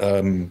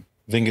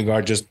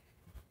Vingegaard just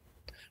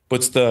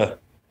puts the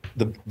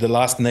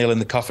last nail in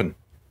the coffin.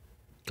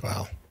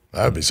 Wow,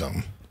 that would be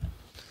something.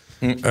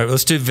 All right,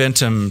 let's do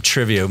Ventum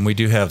trivia, and we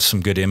do have some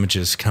good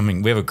images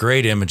coming. We have a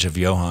great image of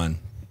Johan,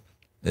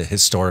 the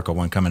historical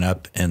one coming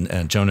up, and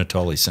Joe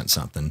Natoli sent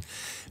something.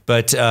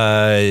 But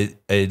an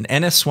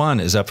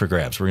NS1 is up for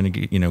grabs. We're going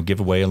to give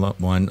away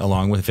one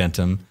along with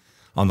Ventum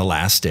on the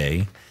last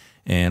day.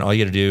 And all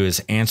you got to do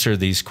is answer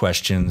these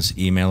questions,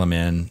 email them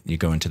in, you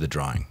go into the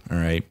drawing. All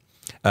right.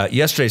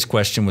 Yesterday's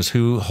question was,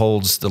 who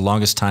holds the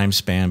longest time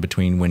span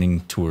between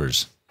winning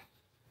tours?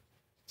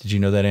 Did you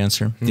know that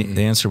answer?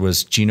 The answer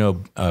was Gino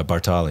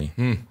Bartali,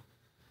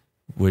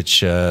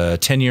 which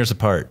 10 years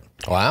apart.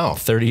 Wow.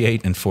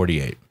 38 and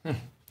 48.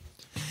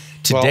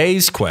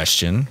 Today's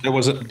question.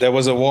 There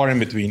was a war in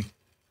between.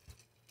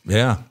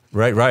 Yeah,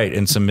 right.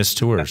 And some missed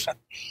tours,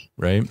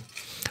 right?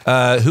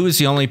 Who is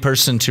the only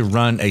person to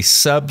run a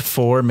sub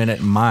 4-minute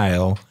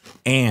mile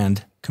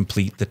and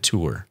complete the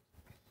tour?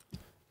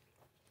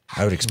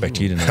 I would expect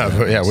you to know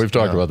that. Yeah, we've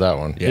talked about that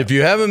one. Yeah. If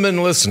you haven't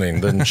been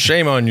listening, then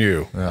shame on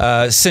you.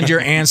 Send your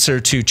answer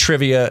to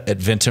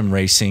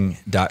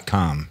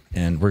trivia@ventumracing.com,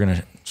 and we're going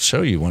to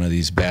show you one of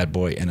these bad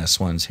boy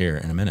NS1s here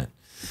in a minute.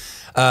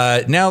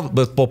 Now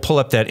we'll pull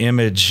up that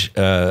image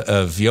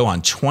of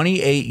Johan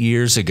 28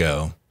 years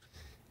ago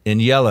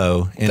in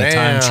yellow in a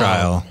time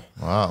trial.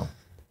 Wow.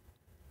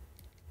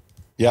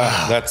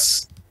 Yeah,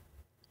 that's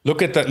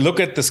look at that. Look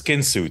at the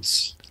skin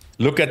suits.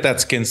 Look at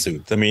that skin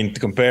suit. I mean,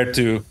 compared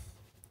to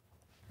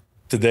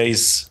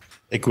today's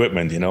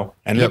equipment, you know,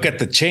 and look at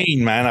the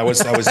chain, man. I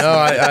was. By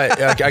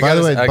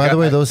the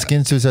way, those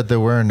skin suits that they're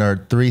wearing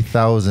are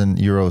 3,000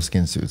 euro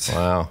skin suits.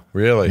 Wow,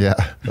 really? Yeah.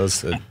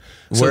 Those,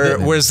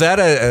 was that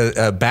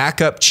a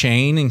backup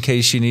chain in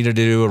case you needed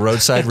to do a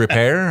roadside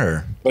repair?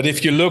 Or? But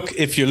if you look,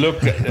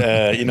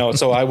 you know,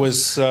 so I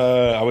was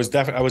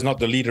not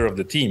the leader of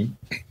the team,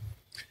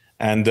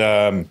 and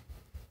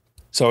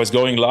so I was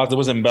going last. It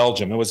was in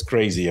Belgium. It was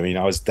crazy. I mean,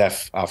 I was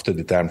deaf after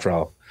the time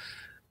trial.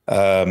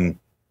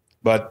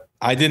 But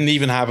I didn't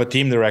even have a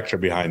team director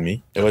behind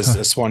me. It was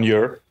a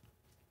Soigneur,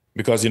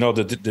 because, you know,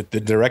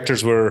 the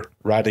directors were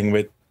riding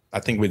with,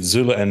 I think, with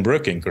Zule and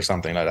Breukink or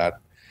something like that.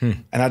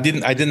 And I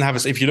didn't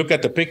have if you look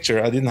at the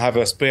picture, I didn't have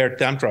a spare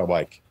time trial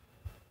bike.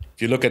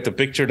 If you look at the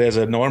picture, there's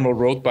a normal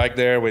road bike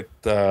there with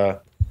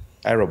aero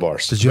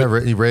bars. Did you have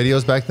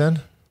radios back then?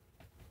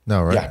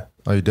 No, right? Yeah.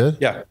 Oh, you did?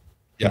 Yeah.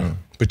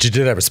 But you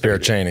did have a spare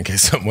chain in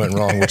case something went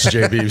wrong, which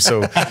JB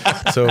so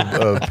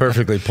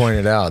perfectly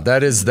pointed out.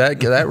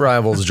 That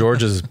rivals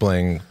George's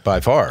bling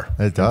by far.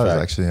 It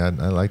does, actually. I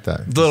like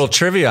that. Little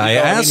trivia.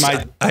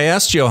 I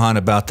asked Johan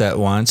about that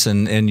once,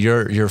 and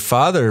your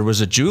father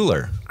was a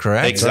jeweler,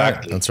 correct?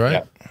 Exactly. That's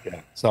right. Yeah.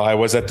 So I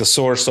was at the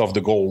source of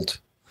the gold.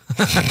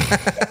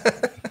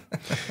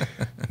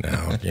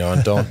 No, you know,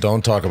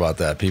 don't talk about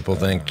that. People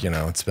think, you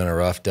know, it's been a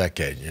rough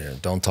decade. You know,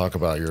 don't talk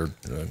about your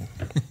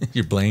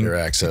bling, your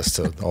access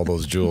to all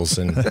those jewels.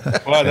 And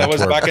well, that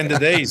was back in the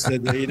days.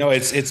 You know,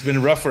 it's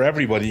been rough for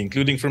everybody,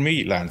 including for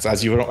me, Lance,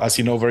 as you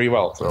know very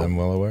well. So. I'm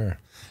well aware.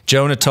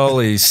 Joe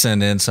Natoli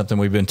sent in something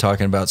we've been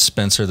talking about,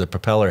 Spencer the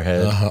propeller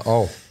head,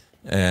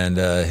 and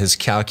his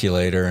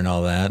calculator and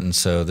all that. And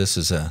so this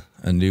is a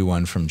new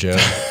one from Joe.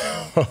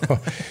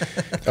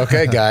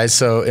 Okay, guys.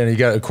 So,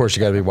 and of course, you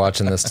got to be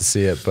watching this to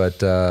see it,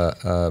 but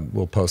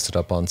we'll post it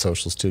up on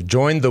socials too.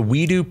 Join the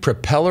We Do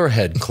Propeller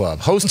Head Club,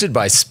 hosted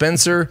by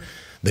Spencer,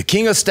 the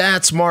King of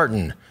Stats,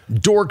 Martin,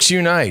 Dorks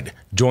Unite.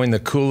 Join the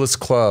coolest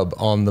club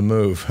on the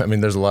move. I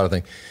mean, there's a lot of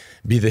things.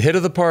 Be the hit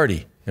of the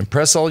party.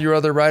 Impress all your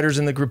other riders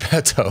in the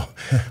gruppetto.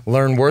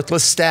 Learn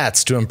worthless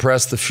stats to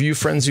impress the few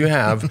friends you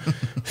have.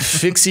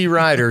 Fixie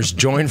riders,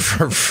 join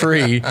for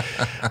free.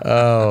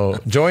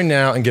 Join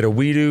now and get a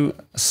WeDo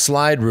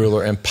slide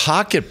ruler and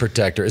pocket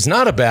protector. It's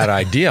not a bad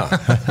idea.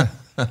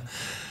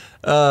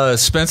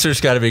 Spencer's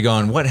got to be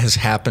going, what has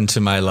happened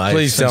to my life?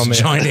 Please tell me.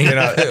 Joining. You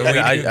know,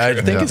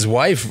 I think his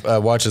wife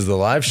watches the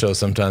live show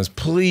sometimes.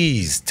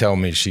 Please tell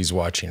me she's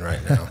watching right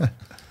now.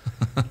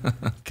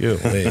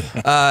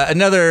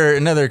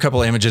 Another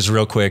couple of images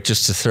real quick,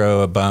 just to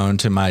throw a bone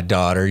to my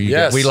daughter.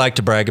 Yes. We like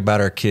to brag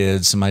about our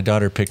kids. My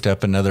daughter picked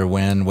up another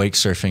win wake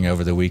surfing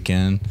over the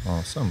weekend.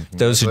 Awesome.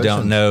 Those who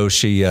don't know,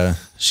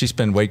 she's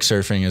been wake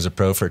surfing as a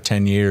pro for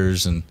 10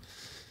 years and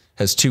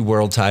has 2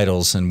 world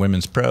titles in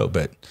women's pro,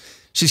 but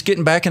she's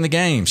getting back in the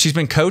game. She's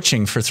been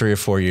coaching for 3 or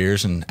 4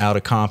 years and out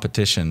of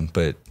competition,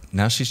 but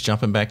now she's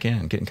jumping back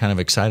in, getting kind of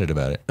excited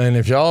about it. And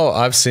if y'all,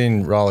 I've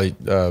seen Raleigh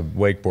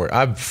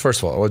wakeboard.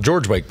 First of all,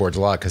 George wakeboards a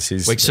lot because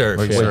he's wake surf.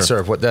 Wake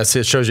surf. That's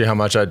it. Shows you how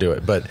much I do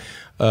it. But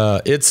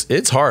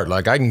it's hard.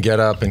 Like I can get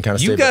up and kind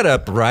of. You got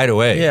up right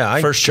away. Yeah,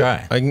 first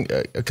try. I can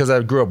because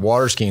I grew up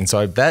water skiing,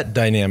 so that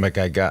dynamic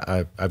I've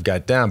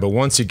got down. But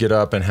once you get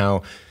up and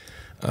how.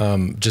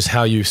 Just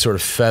how you sort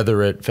of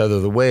feather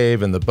the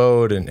wave and the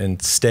boat and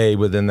stay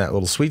within that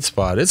little sweet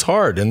spot. It's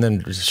hard. And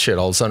then shit,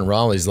 all of a sudden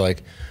Raleigh's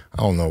like,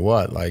 I don't know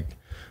what, like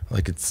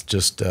it's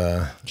just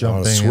on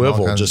a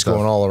swivel, just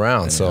going all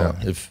around. So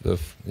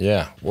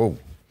whoa.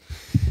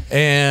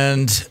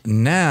 And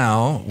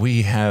now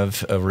we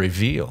have a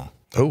reveal.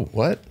 Oh,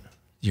 what?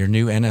 Your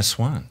new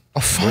NS1. Oh,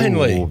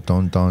 finally. Oh,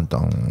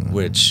 dun.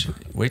 Which,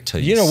 wait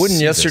till you wouldn't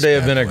see yesterday this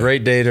have been bad a boy.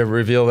 great day to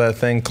reveal that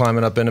thing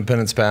climbing up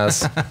Independence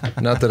Pass?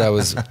 Not that I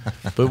was,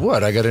 but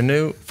what? I got a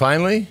new,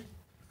 finally?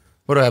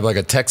 What do I have, like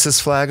a Texas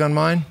flag on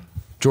mine?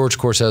 George, of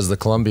course, has the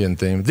Colombian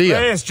theme.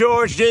 Hey, it's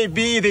George,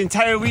 JB, the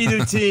entire We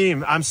Do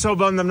team. I'm so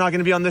bummed I'm not going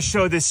to be on the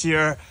show this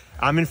year.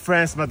 I'm in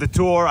France, I'm at the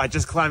tour. I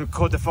just climbed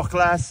Côte de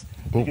Forclaz.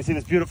 You can see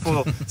this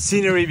beautiful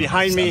scenery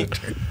behind me.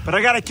 But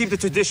I got to keep the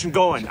tradition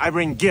going. I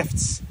bring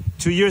gifts.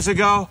 2 years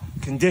ago,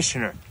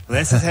 conditioner.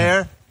 Lance's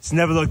hair, it's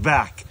never looked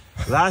back.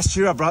 Last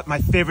year, I brought my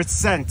favorite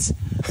scent.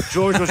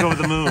 George was over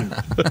the moon.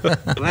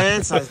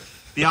 Lance,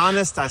 be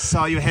honest, I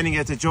saw you handing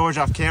it to George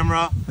off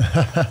camera.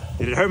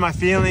 Did it hurt my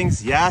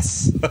feelings?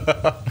 Yes.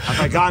 Have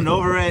I gotten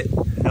over it?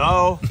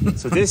 No.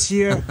 So this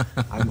year,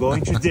 I'm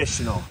going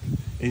traditional.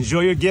 Enjoy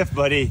your gift,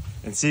 buddy,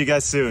 and see you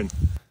guys soon.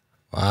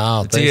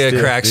 Wow. Dia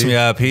cracks me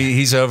up.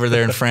 He's over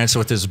there in France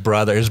with his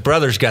brother. His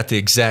brother's got the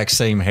exact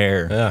same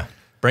hair. Yeah.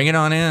 Bring it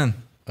on in.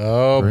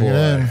 Oh, Bring it boy.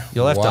 in.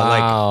 You'll have to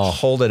like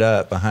hold it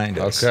up behind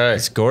us. Okay.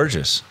 It's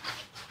gorgeous.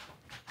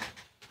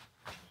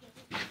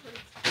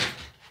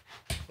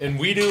 And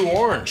we do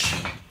orange.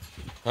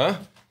 Huh?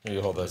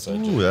 You hold that side.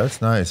 Ooh,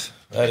 that's nice.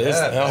 That is.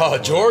 Oh,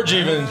 George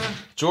a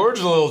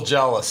little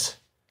jealous.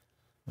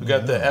 We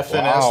got the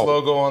FNS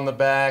logo on the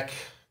back.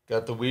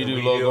 Got the We Do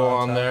logo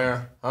on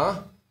there.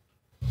 Huh?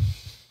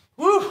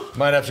 Woo!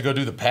 Might have to go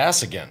do the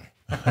pass again.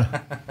 Give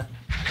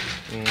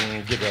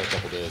that a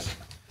couple days.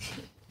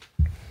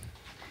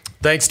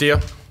 Thanks, Dio.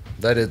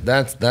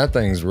 That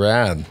thing's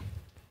rad.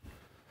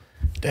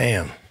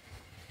 Damn.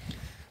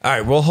 All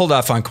right, we'll hold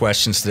off on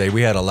questions today.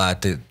 We had a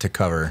lot to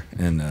cover,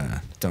 and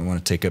don't want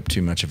to take up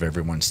too much of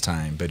everyone's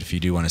time. But if you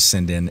do want to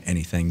send in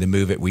anything, the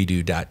move at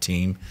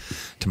wedo.team.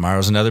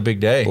 Tomorrow's another big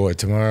day. Boy,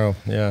 tomorrow,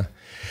 yeah.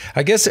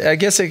 I guess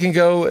it can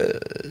go,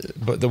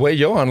 but the way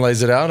Johan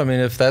lays it out, I mean,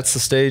 if that's the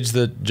stage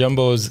that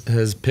Jumbo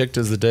has picked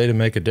as the day to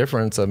make a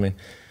difference, I mean,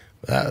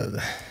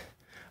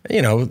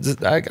 you know,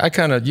 I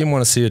kind of, you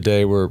want to see a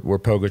day where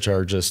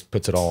Pogačar just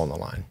puts it all on the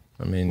line.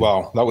 I mean,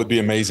 Wow, that would be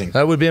amazing.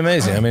 that would be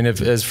amazing. I mean,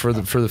 if as for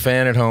the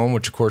fan at home,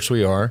 which of course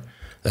we are,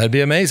 that'd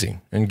be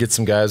amazing, and get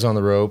some guys on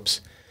the ropes.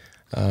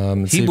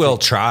 He will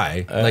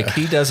try. Like,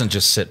 he doesn't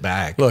just sit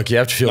back. Look, you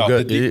have to feel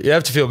good. You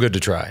have to feel good to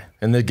try.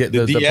 And the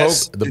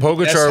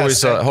Pogačar we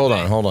saw. Hold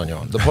on,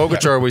 Johan. The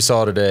Pogačar we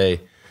saw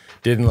today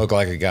didn't look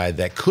like a guy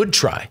that could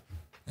try.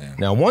 Yeah.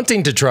 Now,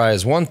 wanting to try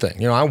is one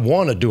thing. You know, I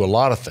want to do a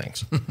lot of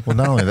things. Well,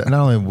 not only that,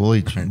 not only will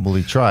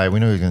he try, we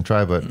know he's going to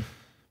try, but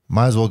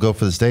might as well go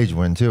for the stage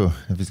win too.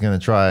 If he's going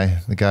to try,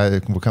 the guy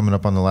that we're coming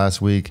up on the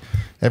last week,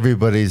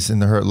 everybody's in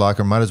the hurt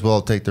locker. Might as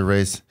well take the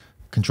race,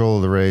 control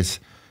of the race,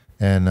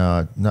 and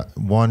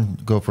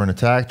go for an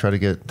attack, try to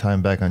get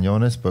time back on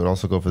Jonas, but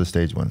also go for the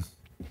stage win.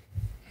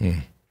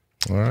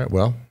 All right.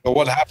 Well, But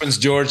what happens,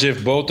 George,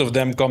 if both of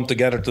them come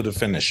together to the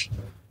finish?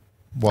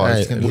 Well, Hey,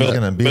 he's going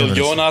to beat him.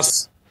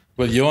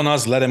 Will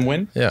Jonas let him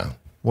win? yeah,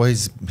 Well,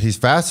 he's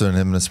faster than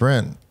him in the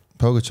sprint.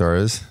 Pogačar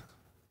is.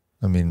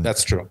 I mean,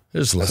 That's true.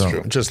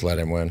 just let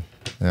him win.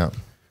 yeah.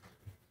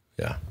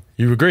 Yeah,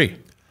 you agree?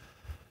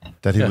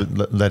 That he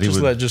would let he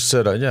would. Just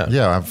sit. Yeah.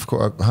 Yeah, of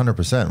course,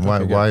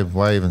 100%.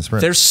 Why even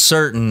sprint? There's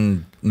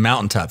certain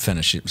mountaintop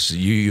finishes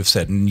you've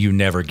said you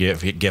never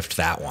gift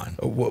that one.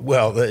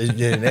 Well,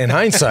 in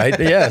hindsight,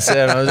 yes.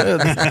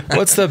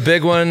 What's the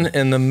big one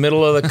in the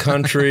middle of the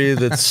country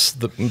that's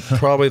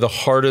probably the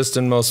hardest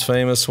and most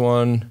famous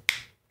one?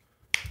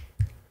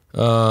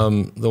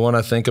 The one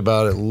I think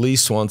about at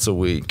least once a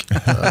week.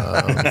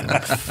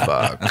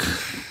 Fuck.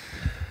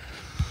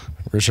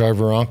 Richard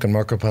Virenque and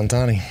Marco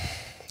Pantani.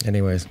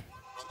 Anyways,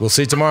 we'll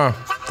see you tomorrow.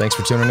 Thanks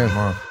for tuning in.